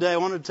heart today. I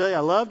wanted to tell you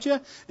I loved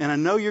you, and I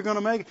know you're going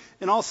to make it.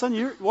 And all of a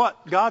sudden,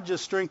 God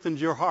just strengthened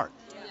your heart.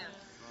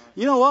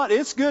 You know what?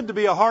 It's good to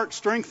be a heart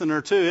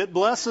strengthener, too. It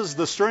blesses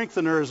the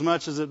strengthener as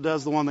much as it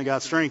does the one that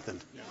got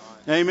strengthened.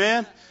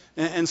 Amen?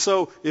 And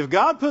so if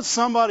God puts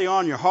somebody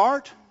on your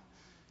heart,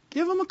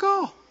 give them a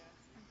call.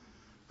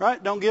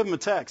 Right? Don't give them a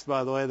text,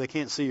 by the way. They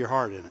can't see your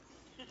heart in it.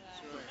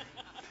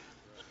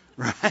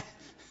 Right?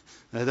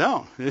 They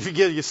don't. If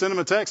you send them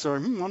a text, or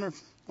wonder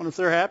if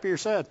they're happy or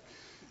sad.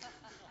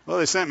 Well,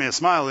 they sent me a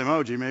smiley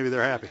emoji. Maybe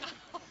they're happy.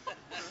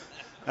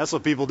 That's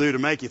what people do to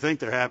make you think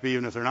they're happy,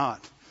 even if they're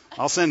not.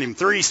 I'll send him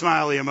 3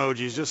 smiley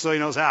emojis just so he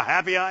knows how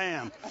happy I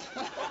am.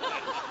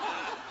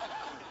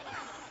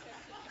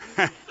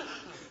 A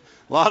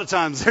lot of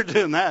times they're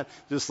doing that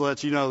just to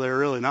let you know they're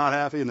really not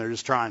happy and they're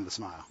just trying to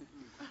smile.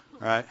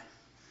 Right?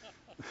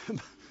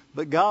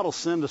 But God will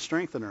send a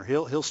strengthener.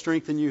 He'll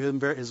strengthen you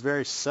his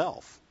very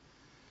self.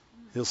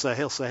 He'll say,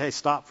 hey,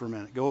 stop for a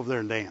minute. Go over there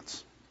and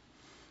dance.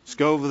 Just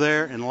go over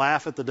there and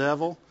laugh at the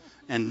devil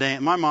and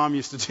dance. My mom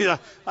used to do that.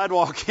 I'd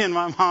walk in.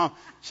 My mom,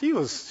 she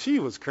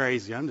was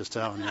crazy. I'm just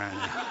telling you right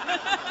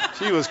now.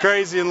 She was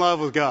crazy in love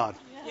with God.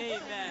 Amen.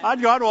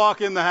 I'd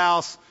walk in the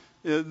house,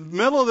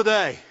 middle of the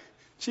day.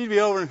 She'd be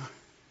over.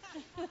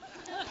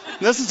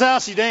 This is how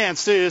she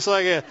danced too. It's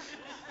like a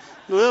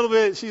little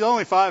bit. She's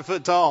only 5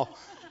 foot tall.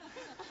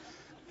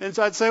 And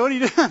so I'd say, what are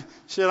you doing?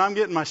 She said, I'm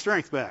getting my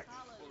strength back.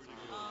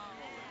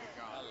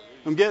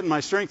 I'm getting my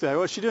strength back.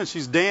 What's she doing?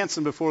 She's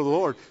dancing before the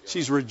Lord.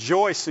 She's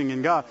rejoicing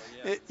in God.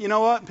 You know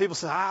what? People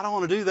say, I don't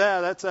want to do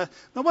that.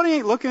 Nobody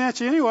ain't looking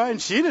at you anyway.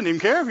 And she didn't even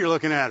care if you're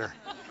looking at her.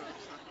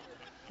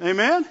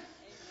 Amen?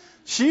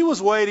 She was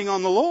waiting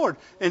on the Lord.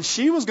 And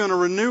she was going to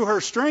renew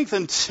her strength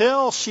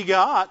until she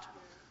got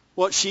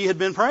what she had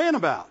been praying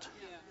about.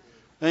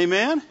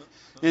 Amen?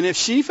 And if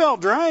she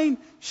felt drained,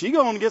 she'd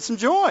go on and get some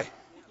joy.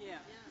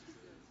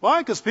 Why?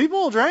 Because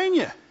people will drain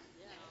you.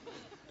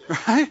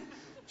 Right?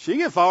 She'd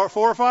get 4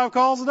 or 5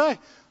 calls a day.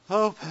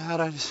 Oh,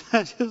 Pat, I just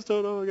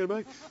don't know how to get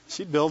back.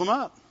 She'd build them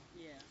up.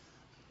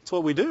 That's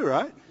what we do,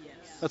 right?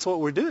 That's what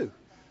we do.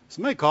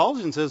 Somebody calls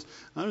you and says,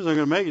 I'm just not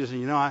going to make it.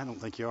 You know, I don't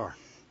think you are.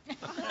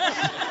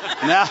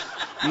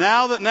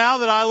 Now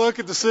that I look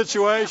at the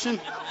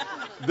situation,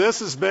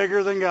 this is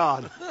bigger than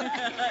God.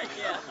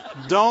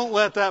 Don't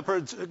let that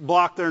person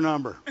block their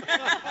number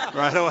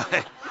right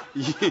away.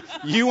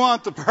 You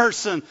want the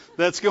person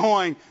that's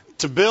going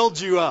to build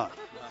you up.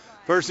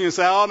 Person can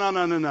say, oh,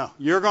 no.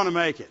 You're going to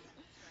make it.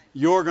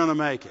 You're going to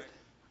make it.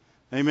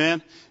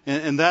 Amen?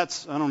 And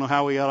that's, I don't know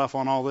how we got off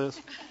on all this.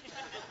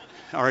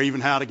 Or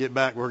even how to get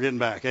back. We're getting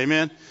back.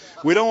 Amen?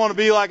 We don't want to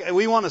be like,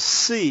 we want to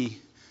see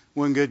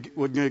when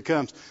good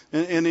comes.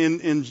 And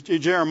in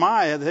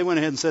Jeremiah, they went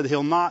ahead and said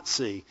he'll not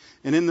see.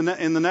 And in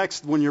the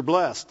next, when you're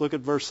blessed, look at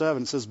verse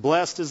 7. It says,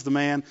 blessed is the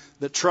man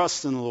that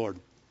trusts in the Lord,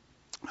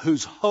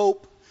 whose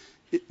hope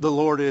the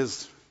Lord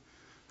is.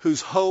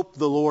 Whose hope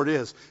the Lord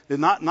is. And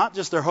not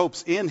just their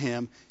hopes in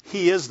him,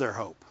 he is their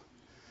hope.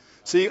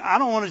 See, I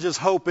don't want to just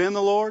hope in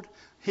the Lord.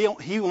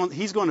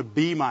 He's going to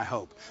be my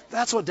hope.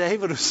 That's what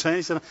David was saying.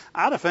 He said,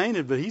 I'd have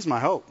fainted, but he's my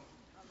hope.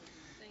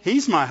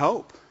 He's my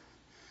hope.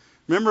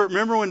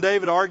 Remember when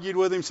David argued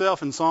with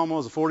himself in Psalm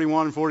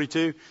 41 and 42?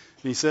 And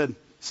he said,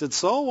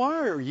 Soul,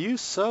 why are you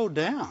so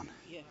down?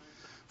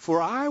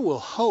 For I will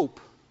hope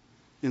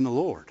in the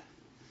Lord,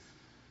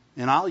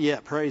 and I'll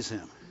yet praise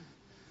him.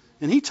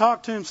 And he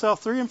talked to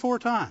himself 3 and 4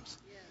 times.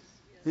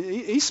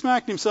 He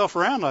smacked himself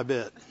around, I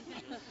bet.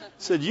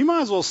 Said, you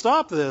might as well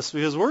stop this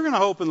because we're going to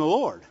hope in the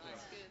Lord.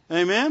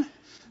 Amen?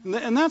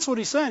 And that's what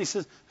he's saying. He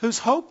says, whose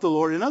hope the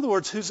Lord, in other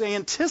words, whose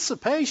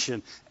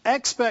anticipation,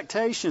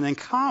 expectation, and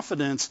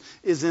confidence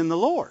is in the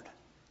Lord.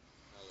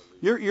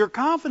 Your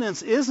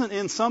confidence isn't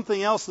in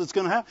something else that's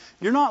going to happen.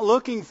 You're not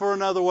looking for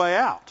another way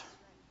out.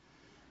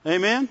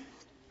 Amen?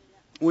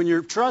 When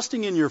you're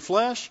trusting in your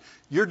flesh,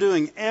 you're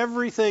doing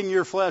everything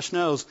your flesh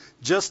knows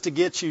just to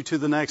get you to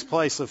the next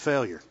place of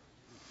failure.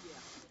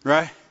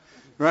 Right?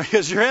 Right?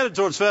 Because you're headed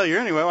towards failure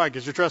anyway. Why?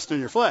 Because you're trusting in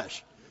your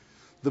flesh.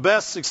 The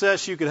best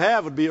success you could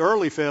have would be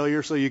early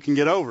failure so you can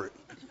get over it.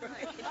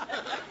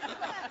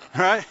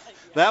 Right?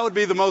 That would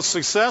be the most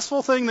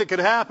successful thing that could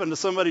happen to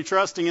somebody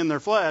trusting in their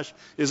flesh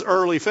is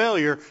early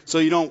failure, so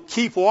you don't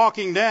keep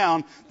walking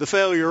down the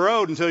failure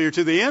road until you're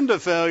to the end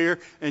of failure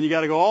and you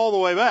got to go all the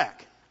way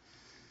back.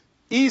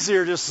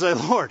 Easier just to say,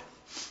 Lord,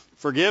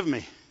 forgive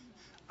me.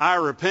 I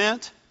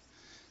repent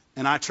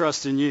and I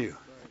trust in you.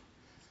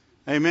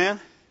 Amen?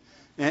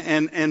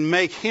 And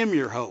make him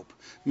your hope.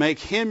 Make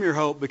him your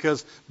hope,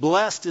 because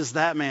blessed is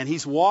that man.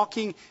 He's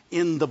walking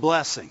in the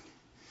blessing.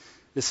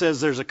 It says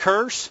there's a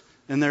curse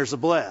and there's a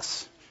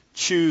bless.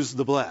 Choose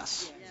the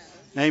bless.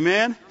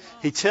 Amen?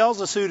 He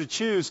tells us who to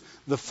choose.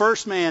 The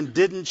first man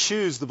didn't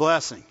choose the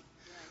blessing.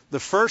 The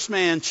first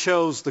man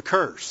chose the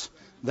curse.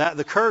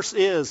 The curse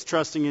is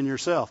trusting in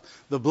yourself.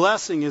 The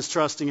blessing is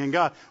trusting in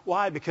God.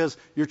 Why? Because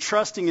you're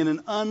trusting in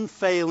an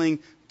unfailing,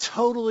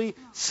 totally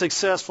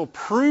successful,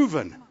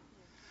 proven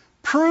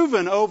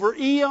over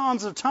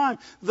eons of time.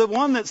 The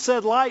one that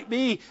said light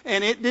be,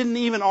 and it didn't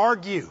even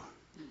argue.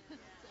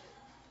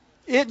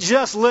 It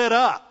just lit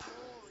up.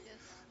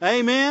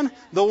 Amen?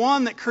 The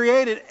one that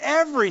created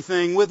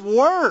everything with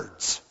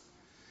words.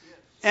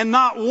 And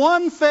not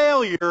one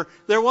failure,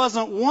 there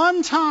wasn't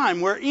one time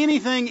where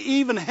anything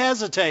even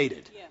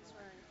hesitated.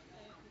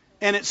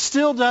 And it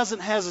still doesn't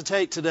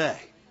hesitate today.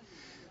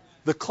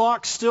 The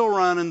clock's still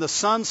running, the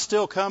sun's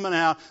still coming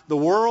out, the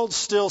world's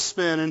still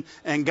spinning,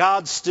 and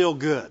God's still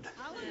good.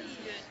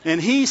 And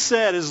he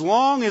said, as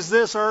long as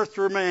this earth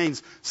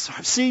remains,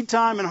 seed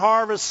time and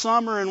harvest,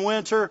 summer and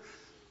winter,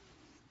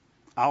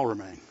 I'll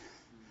remain.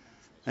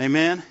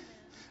 Amen?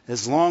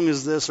 As long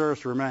as this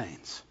earth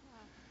remains.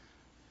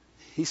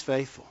 He's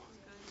faithful.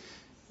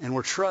 And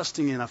we're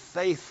trusting in a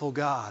faithful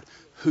God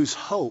whose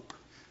hope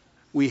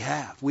we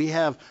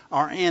have.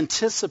 Our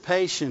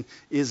anticipation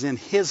is in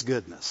his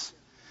goodness.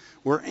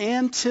 We're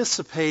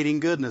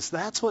anticipating goodness.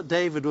 That's what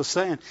David was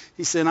saying.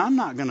 He said, I'm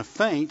not going to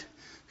faint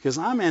because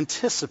I'm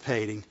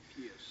anticipating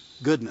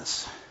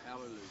goodness.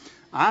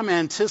 I'm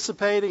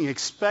anticipating,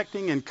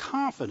 expecting, and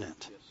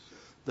confident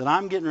that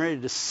I'm getting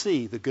ready to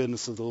see the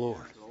goodness of the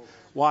Lord.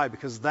 Why?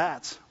 Because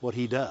that's what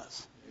He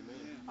does.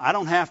 I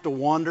don't have to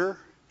wonder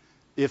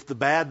if the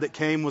bad that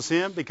came was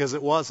Him, because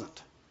it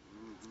wasn't.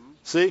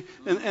 See?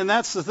 And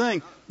that's the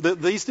thing.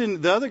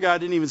 The other guy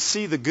didn't even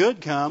see the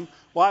good come.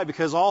 Why?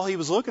 Because all he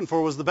was looking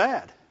for was the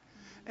bad.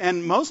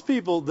 And most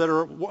people that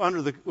are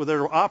that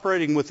are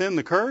operating within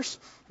the curse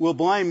will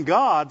blame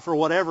God for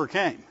whatever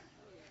came.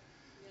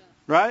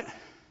 Right?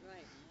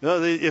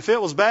 If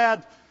it was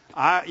bad,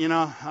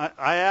 I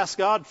asked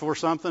God for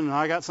something and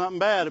I got something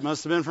bad. It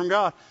must have been from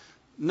God.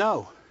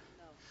 No.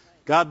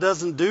 God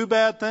doesn't do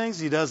bad things.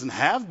 He doesn't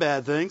have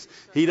bad things.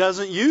 He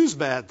doesn't use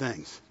bad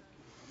things.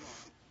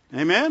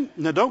 Amen?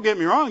 Now, don't get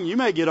me wrong. You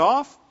may get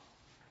off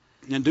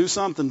and do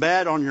something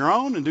bad on your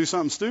own and do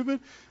something stupid,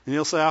 and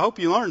He'll say, I hope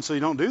you learn so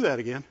you don't do that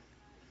again.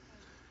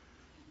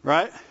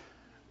 Right?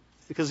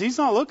 Because He's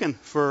not looking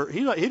for,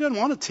 He doesn't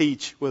want to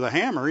teach with a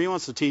hammer. He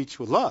wants to teach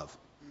with love.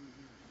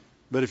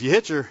 But if you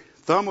hit your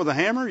thumb with a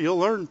hammer, you'll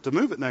learn to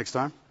move it next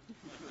time.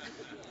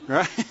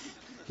 Right?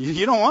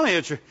 You don't want to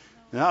hit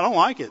I don't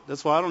like it.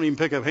 That's why I don't even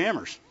pick up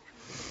hammers.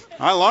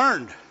 I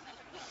learned.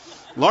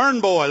 Learn,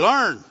 boy,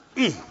 learn.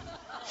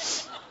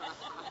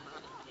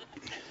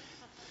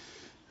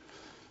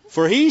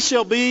 For he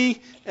shall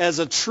be as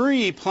a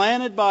tree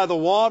planted by the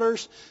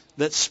waters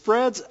that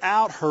spreads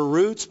out her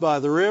roots by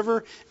the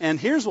river. And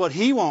here's what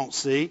he won't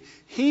see.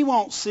 He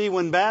won't see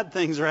when bad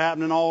things are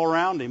happening all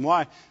around him.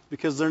 Why?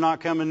 Because they're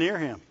not coming near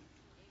him.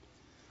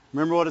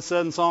 Remember what it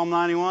said in Psalm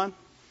 91?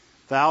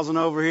 1,000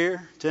 over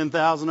here,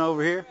 10,000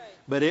 over here,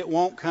 but it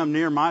won't come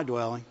near my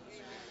dwelling.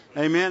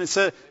 Amen. It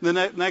said, the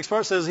next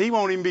part says he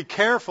won't even be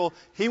careful.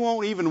 He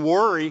won't even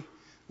worry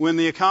when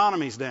the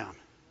economy's down.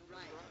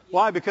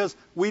 Why? Because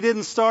we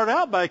didn't start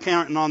out by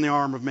counting on the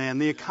arm of man.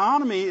 The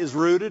economy is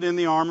rooted in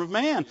the arm of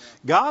man.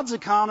 God's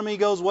economy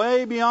goes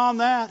way beyond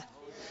that.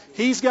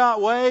 He's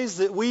got ways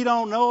that we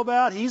don't know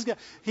about.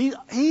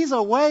 He's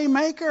a way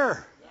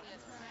maker.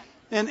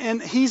 And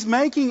He's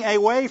making a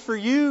way for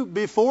you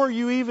before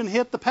you even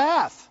hit the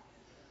path.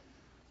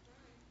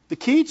 The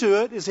key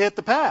to it is hit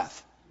the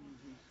path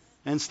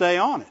and stay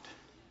on it.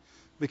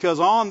 Because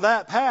on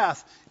that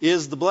path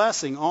is the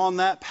blessing. On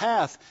that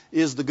path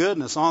is the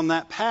goodness. On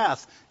that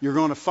path, you're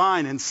going to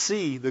find and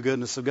see the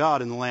goodness of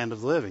God in the land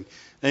of the living.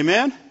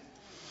 Amen?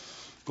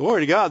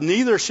 Glory to God.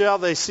 Neither shall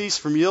they cease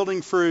from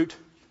yielding fruit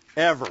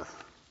ever.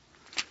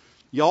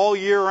 All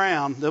year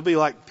round, they'll be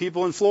like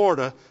people in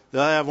Florida.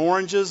 They'll have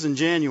oranges in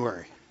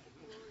January.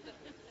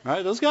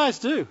 Right? Those guys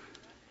do.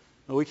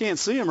 Well, we can't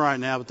see them right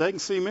now, but they can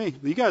see me.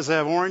 You guys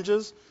have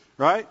oranges,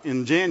 right,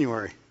 in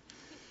January.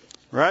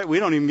 Right? We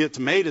don't even get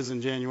tomatoes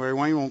in January.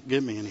 Wayne won't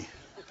give me any.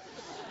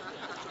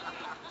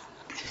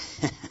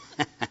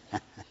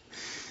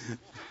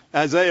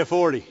 Isaiah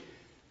 40,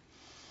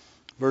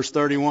 verse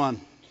 31.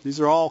 These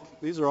are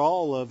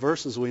all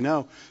verses we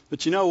know.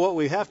 But you know what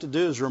we have to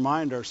do is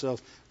remind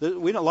ourselves that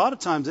a lot of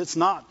times it's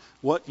not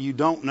what you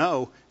don't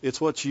know, it's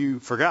what you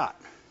forgot.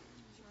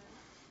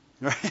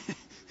 Right?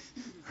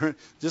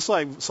 Just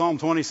like Psalm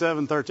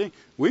 27:13,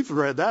 we've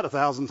read that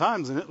 1,000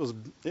 times, and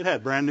it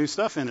had brand new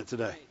stuff in it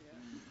today.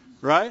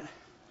 Right?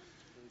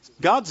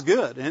 God's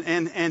good,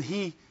 and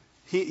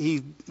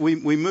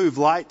we move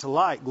light to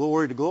light,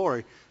 glory to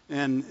glory,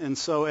 and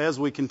so as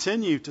we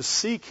continue to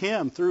seek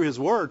Him through His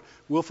Word,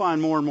 we'll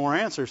find more and more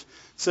answers.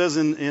 It says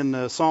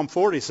in Psalm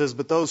 40, it says,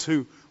 "But those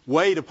who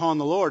wait upon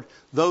the Lord,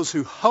 those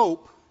who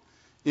hope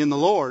in the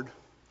Lord,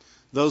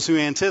 those who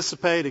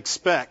anticipate,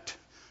 expect,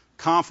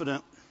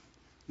 confident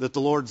that the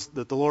Lord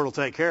will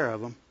take care of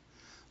them,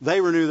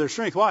 they renew their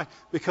strength." Why?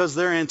 Because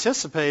they're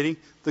anticipating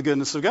the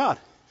goodness of God.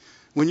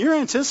 When you're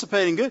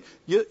anticipating good,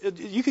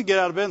 you could get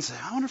out of bed and say,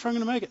 I wonder if I'm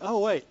going to make it. Oh,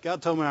 wait,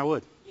 God told me I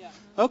would. Yeah.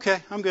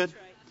 Okay, I'm good.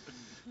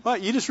 Right. Well,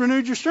 you just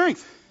renewed your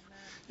strength.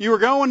 You were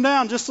going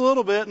down just a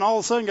little bit, and all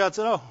of a sudden God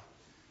said, oh,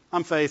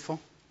 I'm faithful.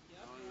 Yep.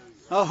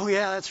 Oh,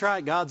 yeah, that's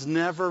right. God's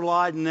never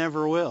lied and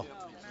never will.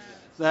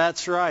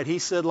 That's right. He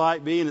said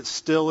light be, and it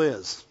still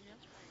is.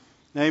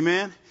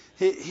 Amen?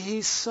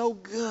 He's so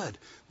good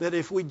that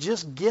if we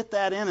just get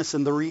that in us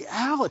and the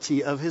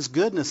reality of His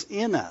goodness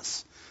in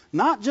us,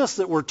 not just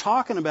that we're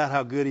talking about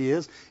how good He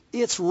is,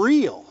 it's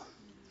real.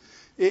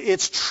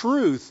 It's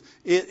truth.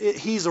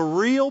 He's a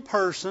real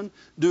person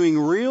doing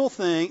real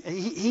things.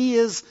 He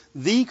is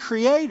the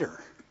Creator.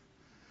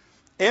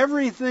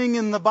 Everything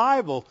in the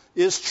Bible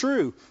is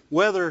true.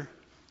 Whether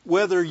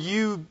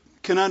you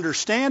can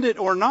understand it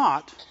or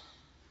not,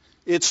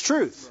 it's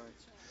truth.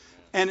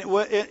 And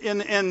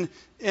if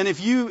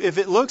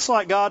it looks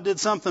like God did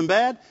something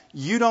bad,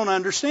 you don't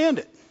understand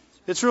it.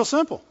 It's real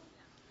simple.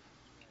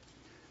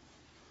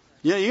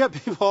 Yeah, you got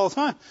people all the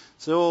time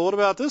say, well, what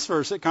about this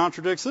verse? It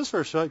contradicts this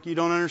verse. Like, you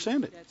don't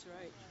understand it. That's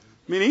right.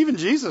 I mean, even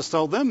Jesus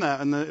told them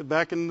that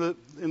back in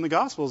the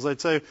Gospels. They'd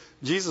say,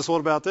 Jesus, what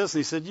about this? And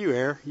He said, you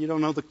err. You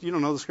don't know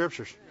the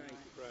Scriptures.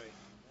 Right.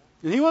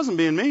 And he wasn't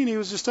being mean. He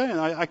was just saying,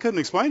 I couldn't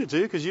explain it to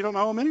you because you don't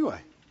know him anyway.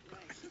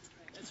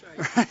 That's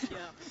right. Right? Yeah.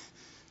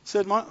 He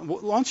said, why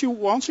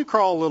don't you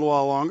crawl a little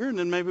while longer, and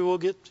then maybe we'll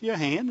get you a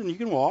hand, and you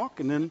can walk.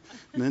 And then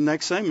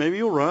next thing, maybe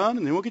you'll run,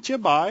 and then we'll get you a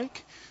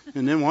bike.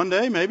 And then one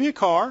day, maybe a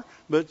car.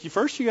 But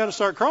first, you got to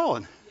start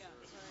crawling. Yeah,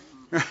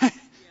 that's right. Right?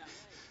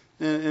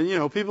 And you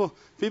know, people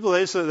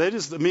they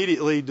just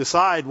immediately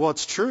decide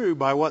what's true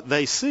by what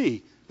they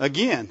see.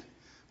 Again,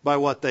 by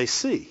what they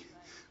see,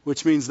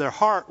 which means their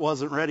heart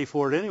wasn't ready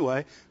for it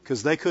anyway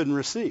because they couldn't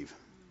receive.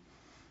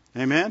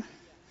 Amen?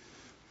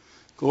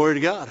 Glory to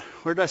God.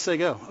 Where did I say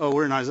go? Oh,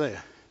 we're in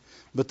Isaiah.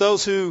 But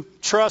those who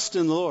trust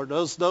in the Lord,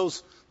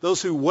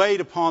 those who wait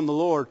upon the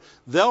Lord,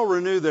 they'll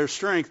renew their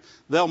strength.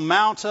 They'll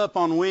mount up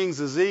on wings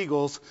as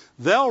eagles.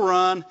 They'll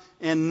run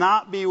and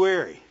not be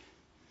weary.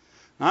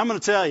 I'm going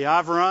to tell you,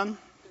 I've run,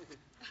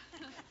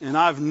 and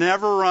I've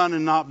never run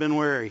and not been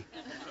weary.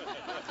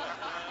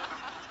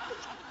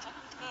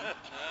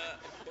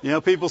 You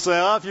know, people say,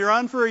 oh, if you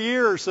run for a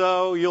year or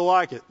so, you'll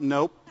like it.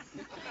 Nope.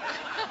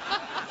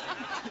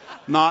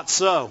 Not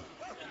so.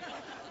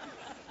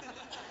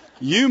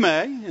 You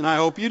may, and I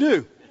hope you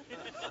do.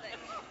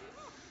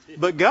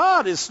 But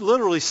God is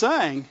literally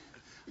saying,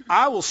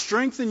 I will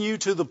strengthen you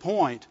to the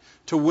point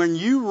to when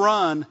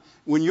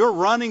you're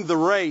running the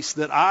race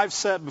that I've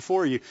set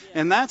before you.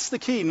 And that's the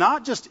key,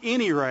 not just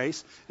any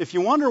race. If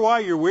you wonder why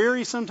you're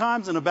weary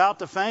sometimes and about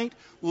to faint,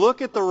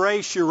 look at the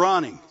race you're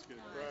running.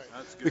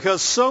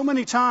 Because so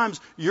many times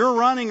you're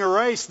running a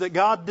race that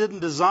God didn't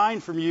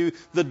design from you.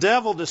 The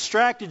devil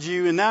distracted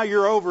you, and now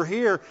you're over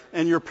here,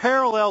 and you're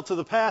parallel to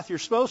the path you're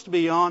supposed to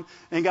be on.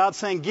 And God's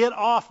saying, get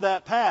off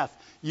that path.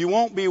 You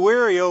won't be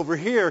weary over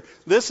here.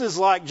 This is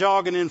like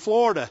jogging in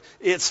Florida.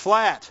 It's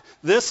flat.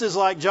 This is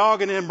like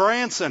jogging in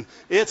Branson.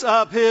 It's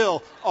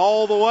uphill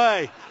all the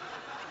way,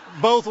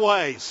 both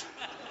ways.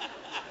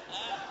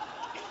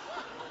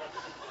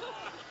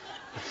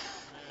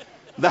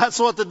 That's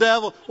what the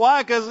devil...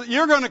 Why? Because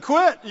you're going to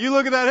quit. You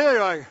look at that hill, you're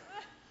like,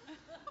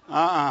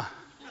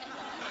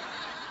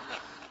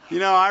 You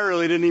know, I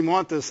really didn't even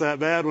want this that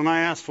bad when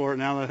I asked for it,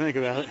 now that I think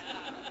about it.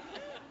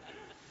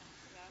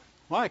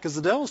 Why? Because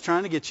the devil's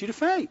trying to get you to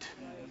faint.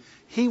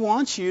 He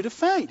wants you to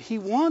faint. He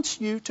wants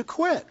you to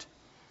quit.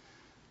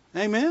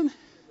 Amen?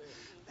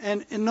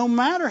 And no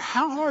matter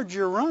how hard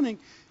you're running,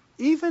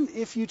 even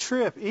if you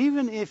trip,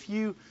 even if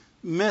you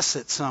miss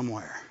it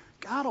somewhere,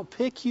 God will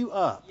pick you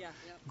up,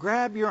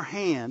 grab your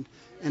hand,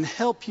 and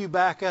help you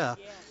back up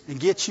and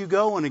get you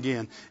going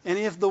again. And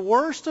if the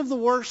worst of the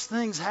worst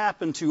things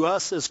happen to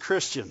us as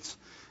Christians,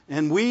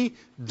 and we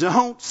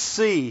don't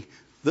see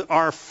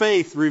our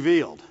faith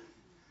revealed,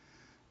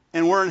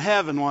 and we're in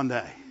heaven one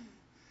day,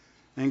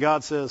 and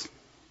God says,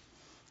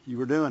 you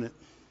were doing it.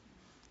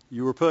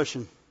 You were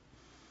pushing.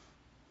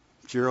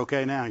 But you're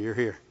okay now. You're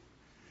here.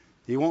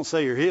 He won't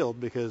say you're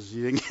healed because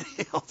you didn't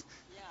get healed.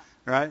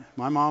 Right?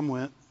 My mom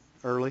went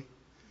early.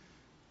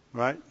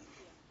 Right?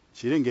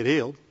 She didn't get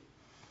healed.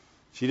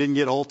 She didn't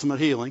get ultimate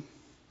healing.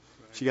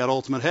 She got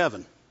ultimate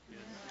heaven.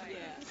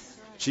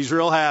 She's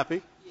real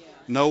happy.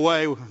 No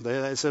way.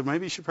 They said,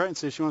 maybe you should pray and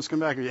see if she wants to come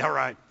back. Yeah,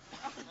 right.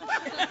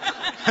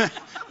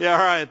 Yeah, all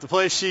right. The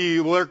place she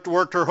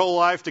worked her whole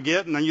life to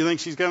get, and then you think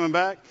she's coming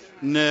back?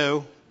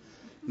 No.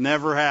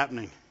 Never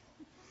happening.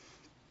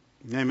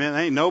 Amen.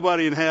 Ain't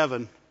nobody in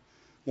heaven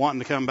wanting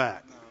to come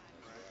back.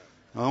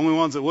 The only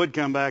ones that would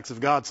come back is if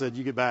God said,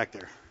 you get back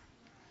there.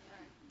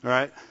 All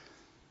right?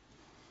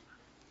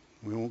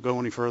 We won't go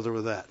any further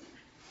with that.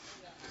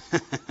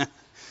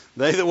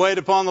 They that wait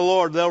upon the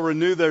Lord, they'll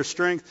renew their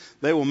strength.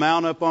 They will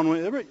mount up on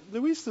wings.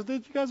 Did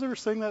you guys ever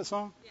sing that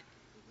song?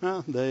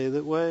 Yeah. They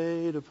that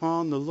wait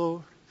upon the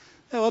Lord.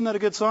 Yeah, wasn't that a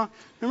good song?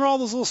 Remember all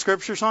those little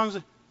scripture songs?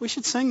 We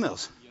should sing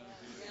those.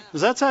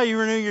 Because that's how you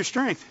renew your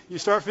strength. You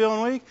start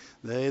feeling weak.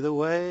 They that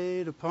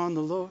wait upon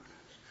the Lord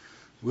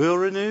will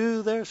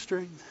renew their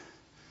strength.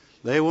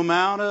 They will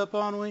mount up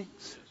on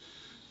wings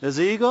as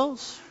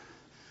eagles.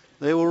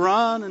 They will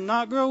run and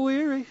not grow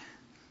weary.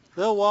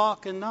 They'll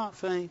walk and not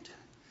faint.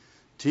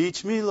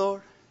 Teach me,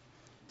 Lord,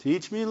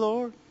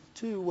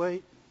 to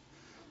wait.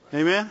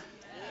 Amen?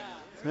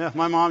 Yeah,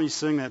 my mom used to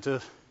sing that to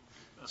us.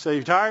 Say,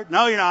 you tired?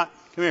 No, you're not.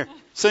 Come here.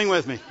 Sing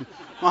with me.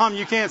 Mom,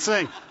 you can't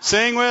sing.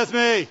 Sing with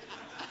me.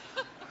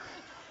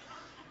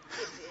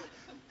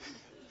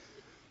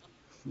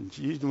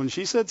 When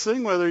she said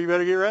sing with her, you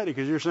better get ready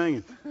because you're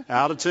singing.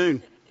 Out of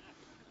tune.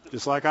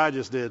 Just like I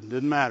just did.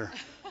 Didn't matter.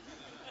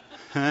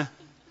 Huh?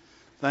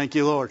 Thank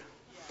you, Lord.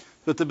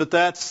 But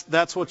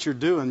that's what you're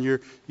doing.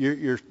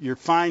 You're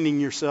finding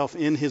yourself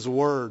in His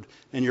Word,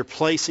 and you're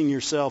placing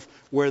yourself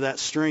where that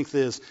strength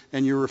is,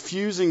 and you're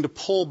refusing to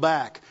pull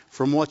back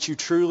from what you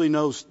truly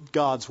know is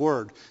God's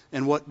Word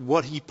and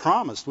what He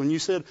promised. When you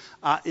said,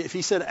 if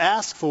He said,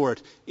 ask for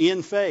it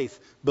in faith,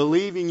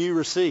 believing you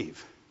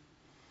receive,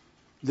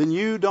 then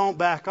you don't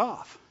back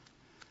off.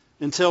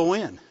 Until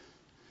when?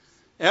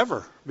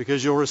 Ever,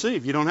 because you'll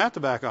receive. You don't have to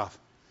back off.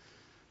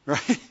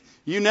 Right?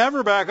 You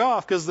never back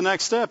off because the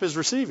next step is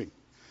receiving.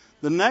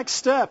 The next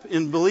step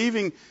in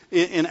believing,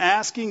 in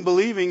asking,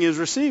 believing is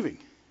receiving.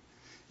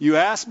 You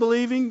ask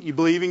believing, you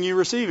believing, you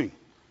receiving.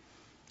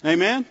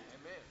 Amen?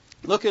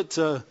 Look at,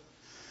 I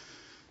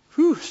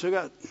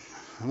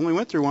only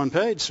went through one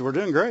page, so we're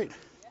doing great.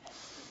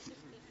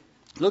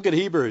 Look at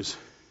Hebrews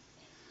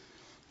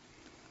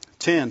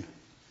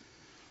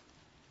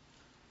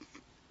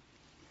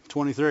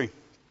 10:23.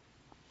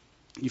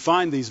 You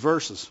find these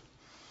verses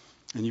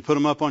and you put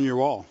them up on your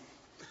wall.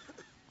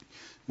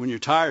 When you're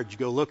tired, you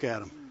go look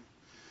at them.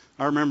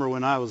 I remember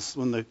when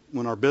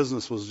our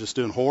business was just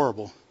doing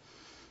horrible.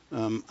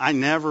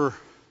 I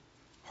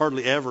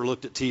hardly ever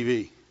looked at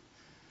TV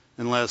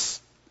unless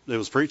it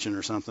was preaching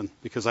or something,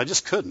 because I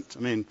just couldn't.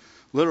 I mean,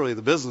 literally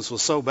the business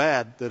was so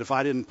bad that if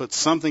I didn't put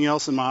something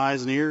else in my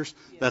eyes and ears,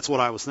 that's what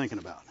I was thinking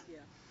about. Yeah.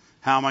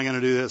 How am I going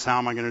to do this? How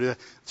am I going to do that?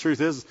 The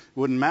truth is, it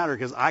wouldn't matter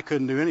because I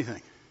couldn't do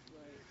anything.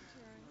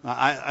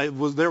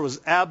 There was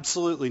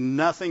absolutely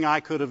nothing I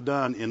could have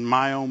done in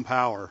my own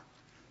power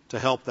to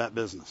help that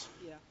business,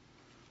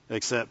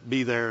 except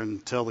be there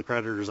and tell the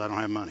creditors I don't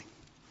have money.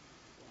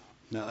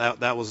 Now,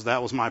 that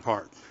was my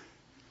part,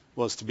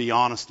 was to be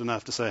honest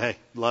enough to say, hey,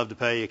 love to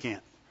pay you,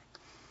 can't.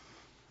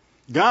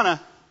 Gonna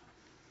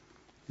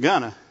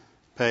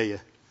pay you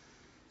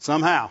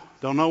somehow.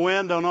 Don't know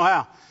when, don't know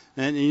how.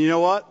 And you know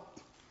what?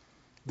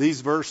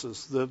 These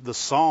verses, the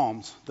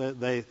Psalms,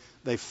 they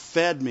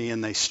fed me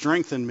and they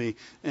strengthened me.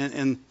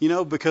 And you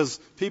know, because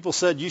people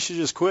said you should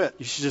just quit.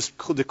 You should just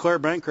declare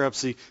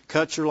bankruptcy,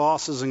 cut your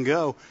losses and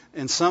go.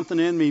 And something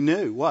in me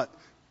knew, what?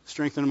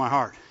 Strengthening my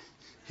heart.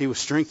 He was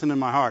strengthening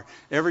my heart.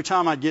 Every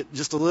time I'd get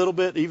just a little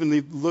bit, even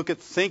look at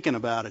thinking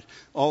about it,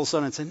 all of a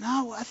sudden I'd say,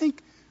 no, I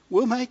think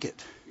we'll make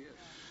it.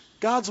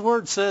 God's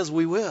word says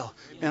we will.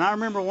 And I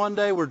remember one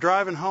day we're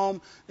driving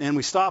home and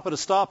we stop at a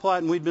stoplight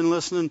and we'd been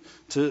listening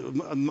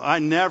to, I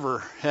never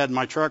had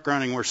my truck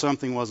running where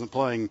something wasn't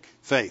playing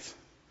Faith.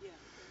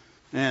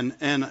 And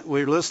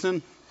we were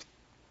listening,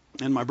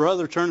 and my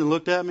brother turned and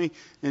looked at me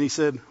and he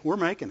said, we're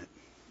making it.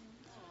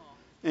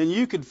 And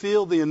you could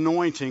feel the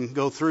anointing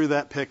go through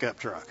that pickup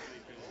truck.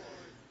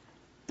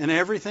 And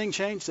everything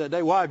changed that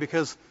day. Why?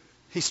 Because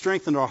He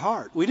strengthened our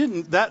heart.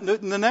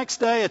 The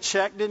next day a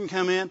check didn't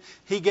come in.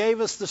 He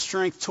gave us the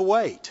strength to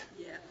wait.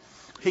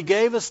 He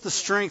gave us the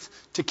strength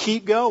to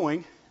keep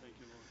going,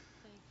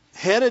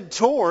 headed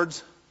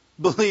towards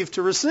believe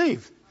to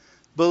receive,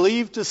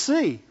 believe to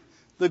see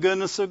the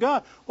goodness of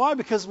God. Why?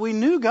 Because we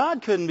knew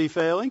God couldn't be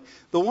failing.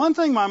 The one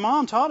thing my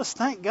mom taught us,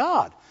 thank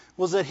God,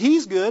 was that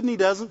He's good and He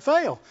doesn't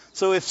fail.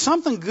 So if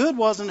something good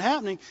wasn't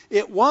happening,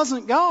 it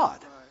wasn't God.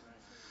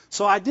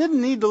 So I didn't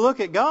need to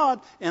look at God,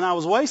 and I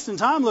was wasting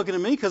time looking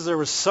at me because there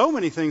were so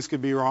many things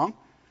could be wrong.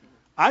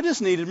 I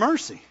just needed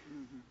mercy.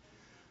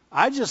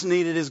 I just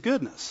needed His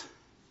goodness.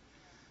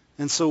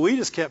 And so we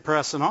just kept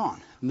pressing on,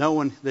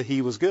 knowing that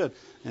He was good.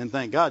 And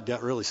thank God,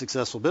 got really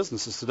successful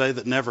businesses today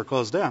that never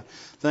closed down.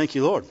 Thank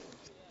you, Lord.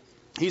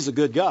 He's a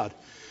good God.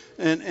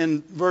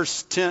 And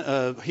verse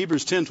 10,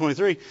 Hebrews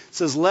 10:23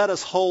 says, let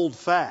us hold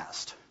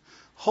fast.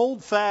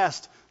 Hold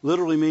fast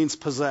literally means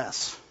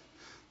possess.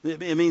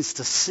 It means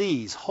to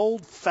seize.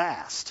 Hold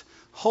fast.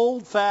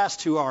 Hold fast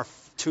to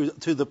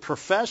the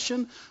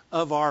profession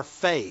of our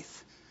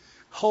faith.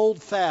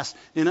 Hold fast.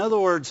 In other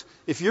words,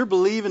 if you're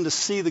believing to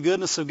see the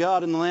goodness of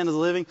God in the land of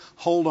the living,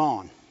 hold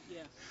on.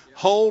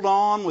 Hold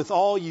on with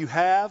all you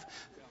have.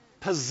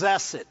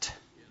 Possess it.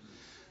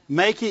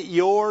 Make it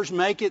yours.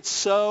 Make it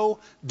so.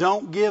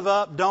 Don't give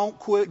up. Don't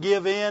quit.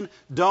 Give in.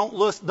 Don't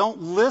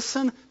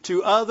listen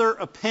to other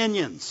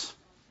opinions.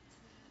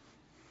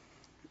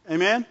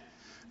 Amen?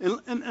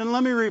 And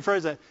let me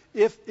rephrase that.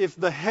 If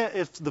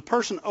the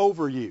person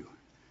over you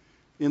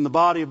in the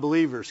body of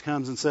believers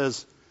comes and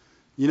says,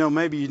 you know,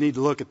 maybe you need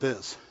to look at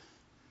this,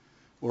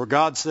 or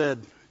God said,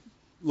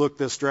 look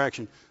this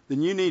direction,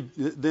 then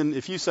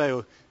if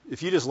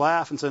you just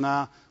laugh and say,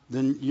 nah,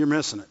 then you're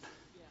missing it.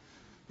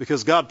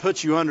 Because God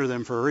put you under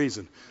them for a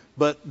reason.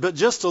 But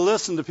just to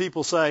listen to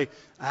people say,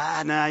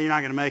 nah, you're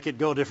not going to make it,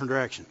 go a different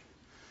direction.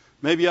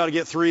 Maybe you ought to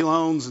get 3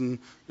 loans and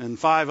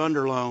 5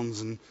 under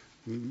loans and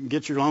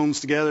get your loans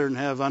together and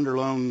have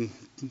underloan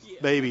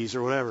babies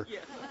or whatever.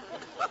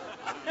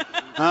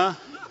 Huh?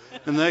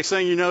 And the next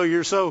thing you know,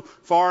 you're so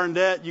far in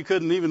debt you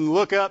couldn't even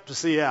look up to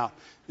see out.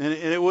 And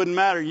it wouldn't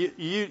matter.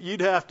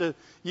 You'd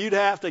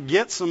have to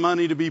get some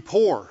money to be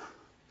poor.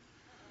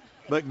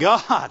 But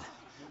God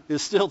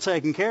is still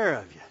taking care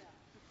of you.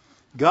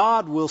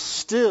 God will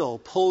still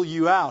pull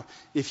you out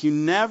if you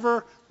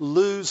never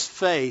lose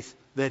faith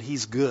that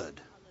He's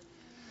good.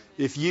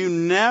 If you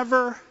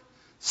never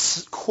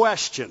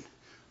question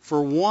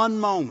for one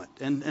moment,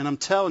 and I'm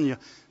telling you,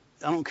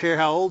 I don't care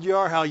how old you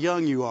are, how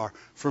young you are,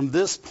 from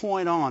this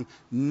point on,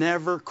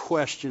 never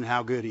question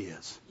how good He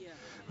is.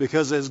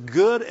 Because as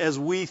good as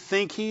we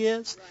think He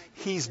is,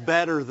 He's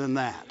better than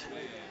that.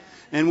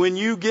 And when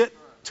you get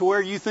to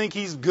where you think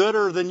He's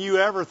gooder than you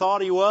ever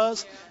thought He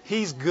was,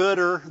 He's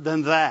gooder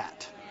than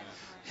that.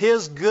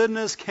 His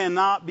goodness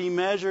cannot be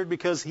measured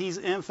because He's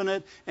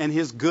infinite and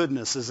His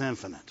goodness is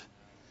infinite.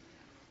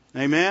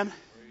 Amen?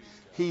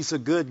 He's a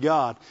good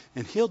God,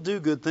 and He'll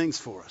do good things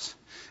for us.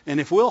 And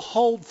if we'll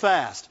hold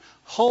fast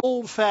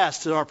hold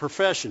fast to our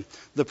profession,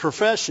 the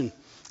profession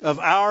of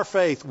our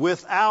faith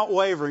without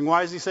wavering.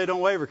 Why does he say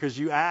don't waver? Because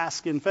you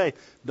ask in faith.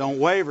 Don't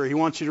waver. He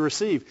wants you to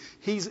receive.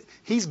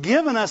 He's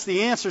given us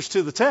the answers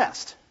to the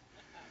test.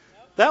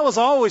 That was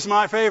always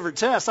my favorite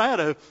test. I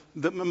had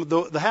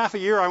the half a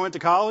year I went to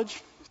college,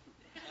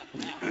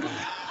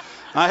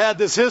 I had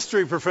this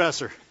history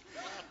professor.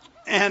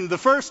 And the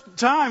first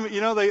time,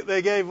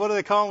 they gave, what do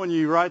they call it when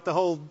you write the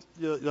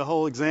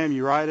whole exam?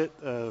 You write it?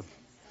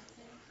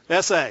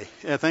 Essay.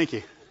 Yeah, thank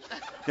you.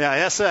 Yeah,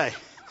 essay.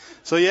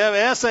 So you have an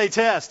essay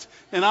test,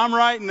 and I'm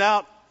writing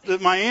out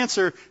my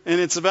answer,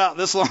 and it's about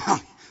this long,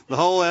 the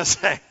whole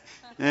essay.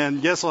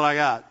 And guess what I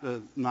got?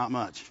 Not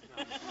much.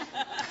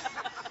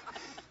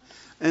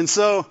 And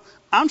so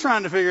I'm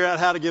trying to figure out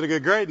how to get a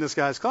good grade in this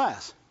guy's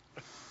class.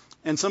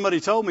 And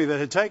somebody told me that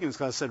had taken this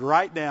class, said,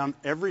 write down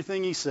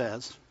everything he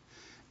says,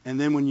 and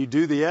then when you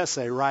do the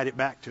essay, write it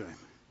back to him.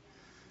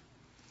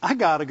 I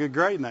got a good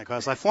grade in that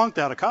class. I flunked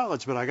out of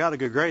college, but I got a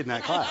good grade in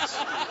that class.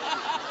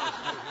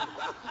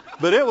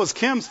 But it was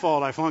Kim's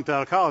fault I flunked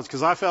out of college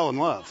because I fell in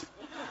love.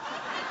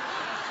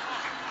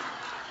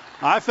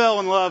 I fell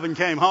in love and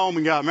came home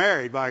and got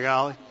married, by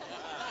golly.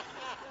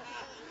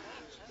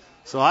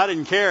 So I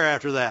didn't care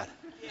after that.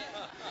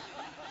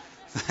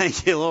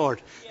 Thank you,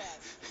 Lord.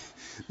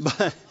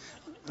 But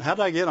how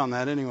did I get on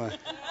that anyway?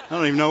 I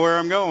don't even know where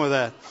I'm going with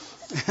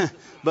that.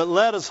 But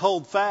let us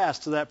hold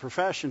fast to that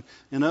profession.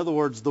 In other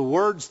words, the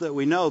words that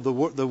we know,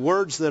 the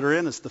words that are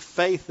in us, the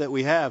faith that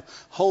we have,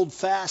 hold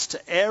fast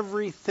to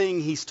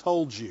everything he's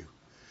told you.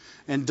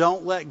 And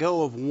don't let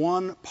go of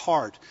one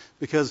part,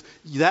 because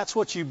that's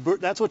what you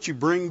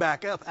bring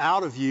back up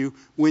out of you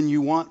when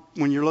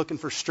you're looking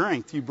for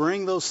strength. You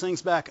bring those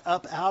things back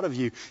up out of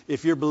you.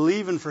 If you're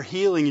believing for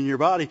healing in your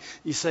body,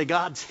 you say,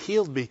 God's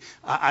healed me.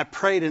 I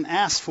prayed and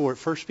asked for it.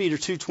 1 Peter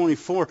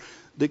 2:24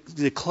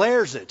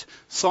 declares it.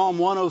 Psalm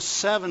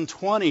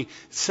 107:20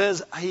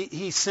 says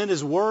he sent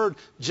his word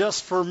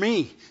just for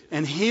me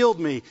and healed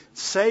me,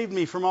 saved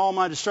me from all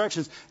my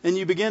distractions. And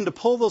you begin to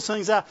pull those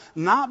things out,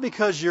 not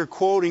because you're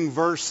quoting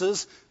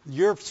verses,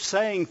 you're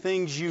saying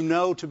things you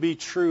know to be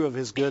true of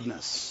his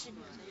goodness.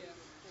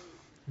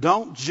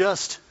 Don't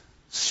just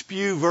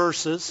spew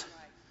verses.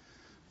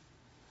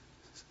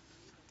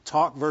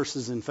 Talk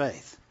verses in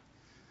faith.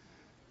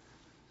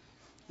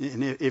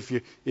 And if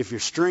your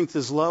strength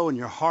is low and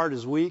your heart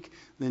is weak,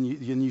 then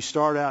you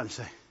start out and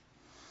say,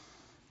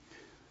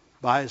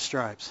 by his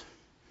stripes,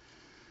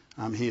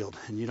 I'm healed.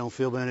 And you don't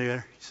feel any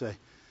better. You say,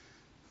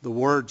 the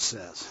word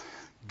says,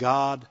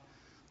 God,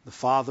 the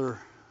Father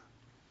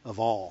of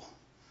all,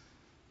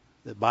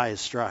 that by his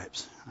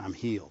stripes, I'm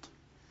healed.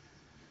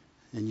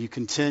 And you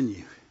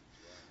continue.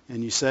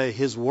 And you say,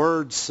 his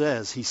word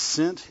says, he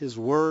sent his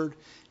word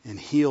and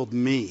healed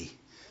me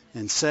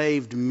and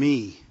saved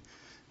me.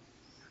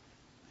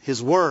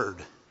 His word,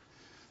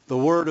 the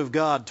word of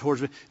God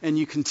towards me. And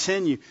you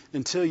continue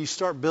until you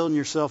start building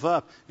yourself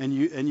up, and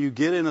you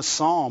get in a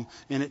psalm,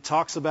 and it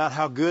talks about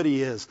how good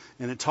he is,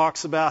 and it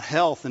talks about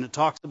health, and it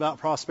talks about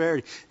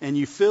prosperity, and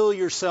you fill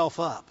yourself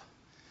up,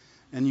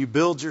 and you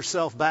build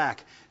yourself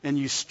back, and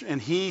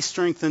he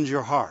strengthens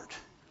your heart.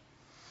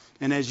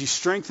 And as you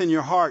strengthen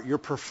your heart, your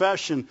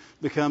profession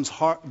becomes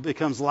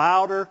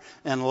louder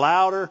and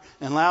louder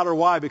and louder.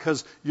 Why?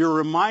 Because you're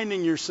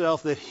reminding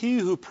yourself that he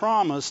who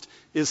promised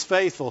is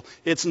faithful.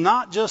 It's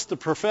not just the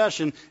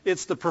profession,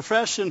 it's the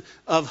profession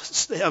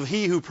of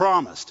he who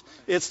promised.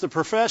 It's the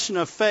profession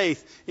of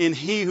faith in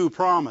he who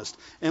promised.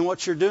 And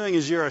what you're doing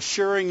is you're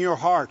assuring your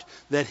heart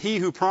that he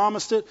who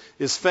promised it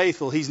is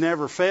faithful. He's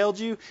never failed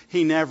you.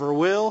 He never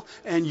will.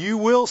 And you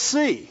will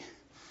see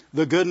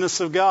the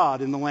goodness of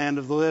God in the land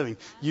of the living.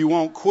 You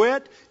won't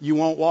quit. You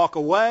won't walk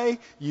away.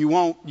 You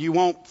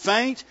won't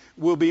faint.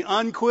 We'll be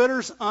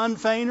unquitters,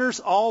 unfainters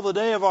all the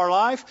day of our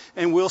life,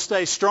 and we'll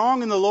stay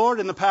strong in the Lord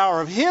in the power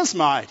of his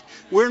might.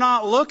 We're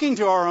not looking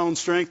to our own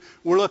strength.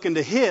 We're looking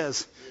to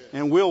his,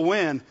 and we'll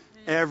win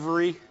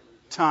every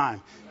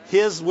time.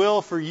 His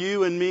will for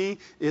you and me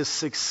is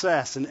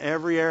success in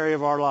every area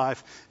of our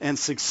life, and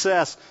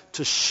success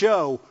to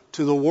show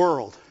to the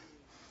world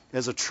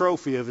as a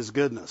trophy of his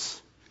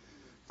goodness.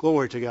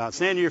 Glory to God.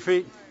 Stand to your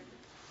feet.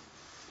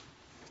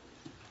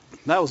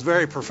 That was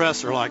very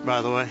professor-like,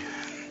 by the way.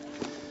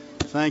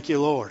 Thank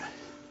you, Lord.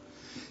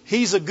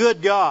 He's a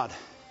good God.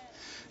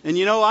 And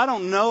I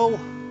don't know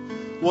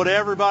what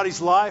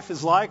everybody's life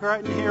is like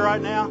right here,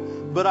 right now,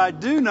 but I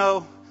do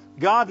know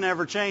God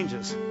never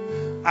changes.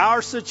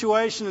 Our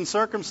situation and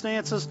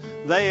circumstances,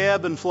 they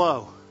ebb and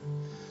flow.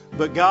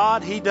 But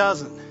God, he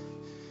doesn't.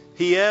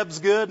 He ebbs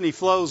good and he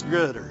flows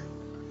gooder.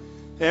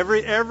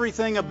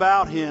 Everything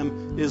about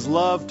him is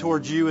love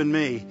towards you and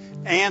me.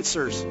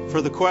 Answers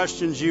for the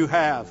questions you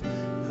have.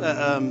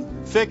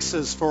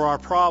 Fixes for our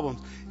problems.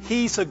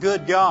 He's a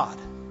good God.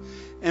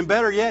 And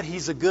better yet,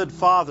 he's a good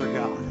Father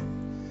God.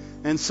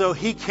 And so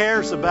he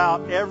cares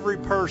about every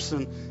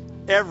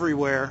person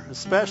everywhere,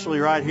 especially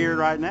right here,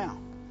 right now.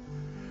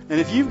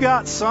 And if you've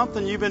got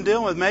something you've been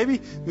dealing with,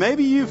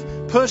 maybe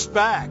you've pushed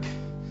back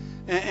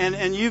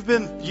and you've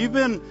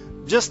been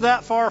just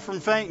that far from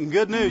fainting,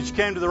 good news, you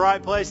came to the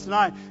right place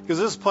tonight, because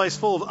this is a place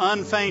full of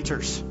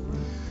unfainters.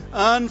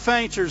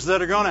 Unfainters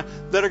that are going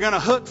to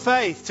hook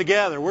faith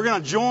together. We're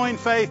going to join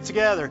faith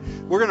together.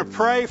 We're going to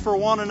pray for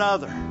one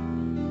another.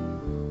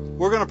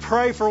 We're going to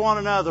pray for one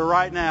another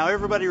right now.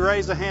 Everybody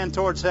raise a hand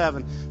towards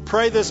heaven.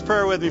 Pray this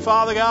prayer with me.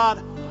 Father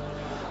God,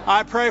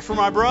 I pray for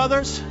my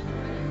brothers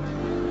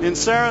in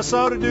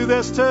Sarasota. Do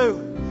this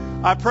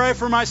too. I pray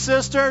for my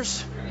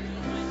sisters.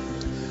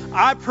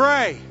 I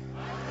pray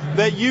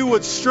that you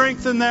would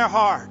strengthen their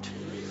heart,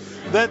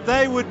 that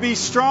they would be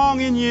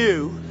strong in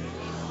you,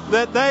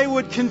 that they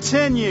would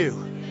continue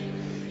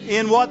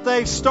in what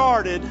they've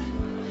started,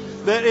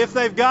 that if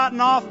they've gotten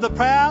off the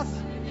path,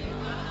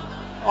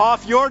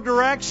 off your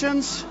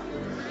directions,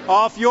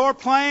 off your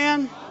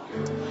plan,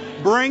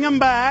 bring them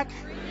back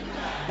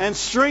and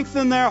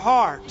strengthen their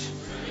heart,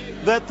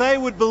 that they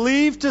would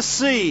believe to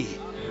see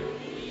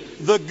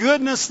the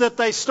goodness that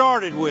they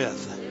started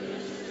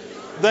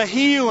with, the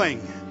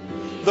healing,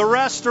 the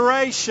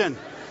restoration,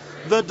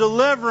 the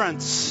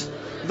deliverance,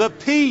 the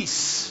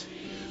peace,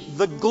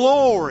 the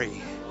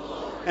glory,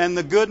 and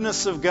the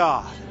goodness of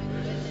God.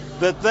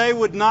 That they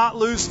would not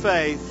lose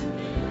faith,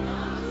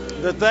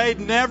 that they'd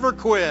never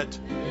quit,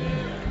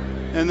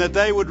 and that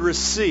they would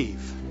receive,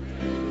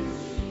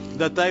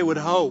 that they would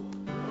hope,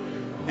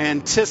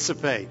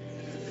 anticipate,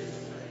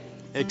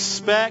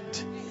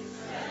 expect,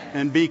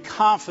 and be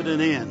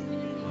confident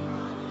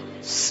in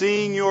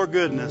seeing your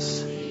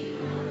goodness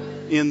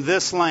in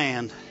this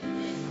land,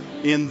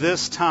 in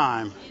this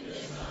time,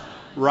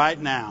 right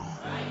now.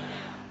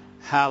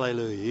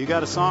 Hallelujah. You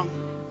got a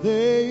song?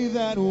 They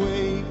that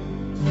wait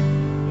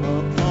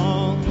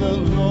upon the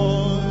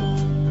Lord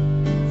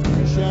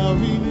shall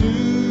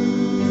renew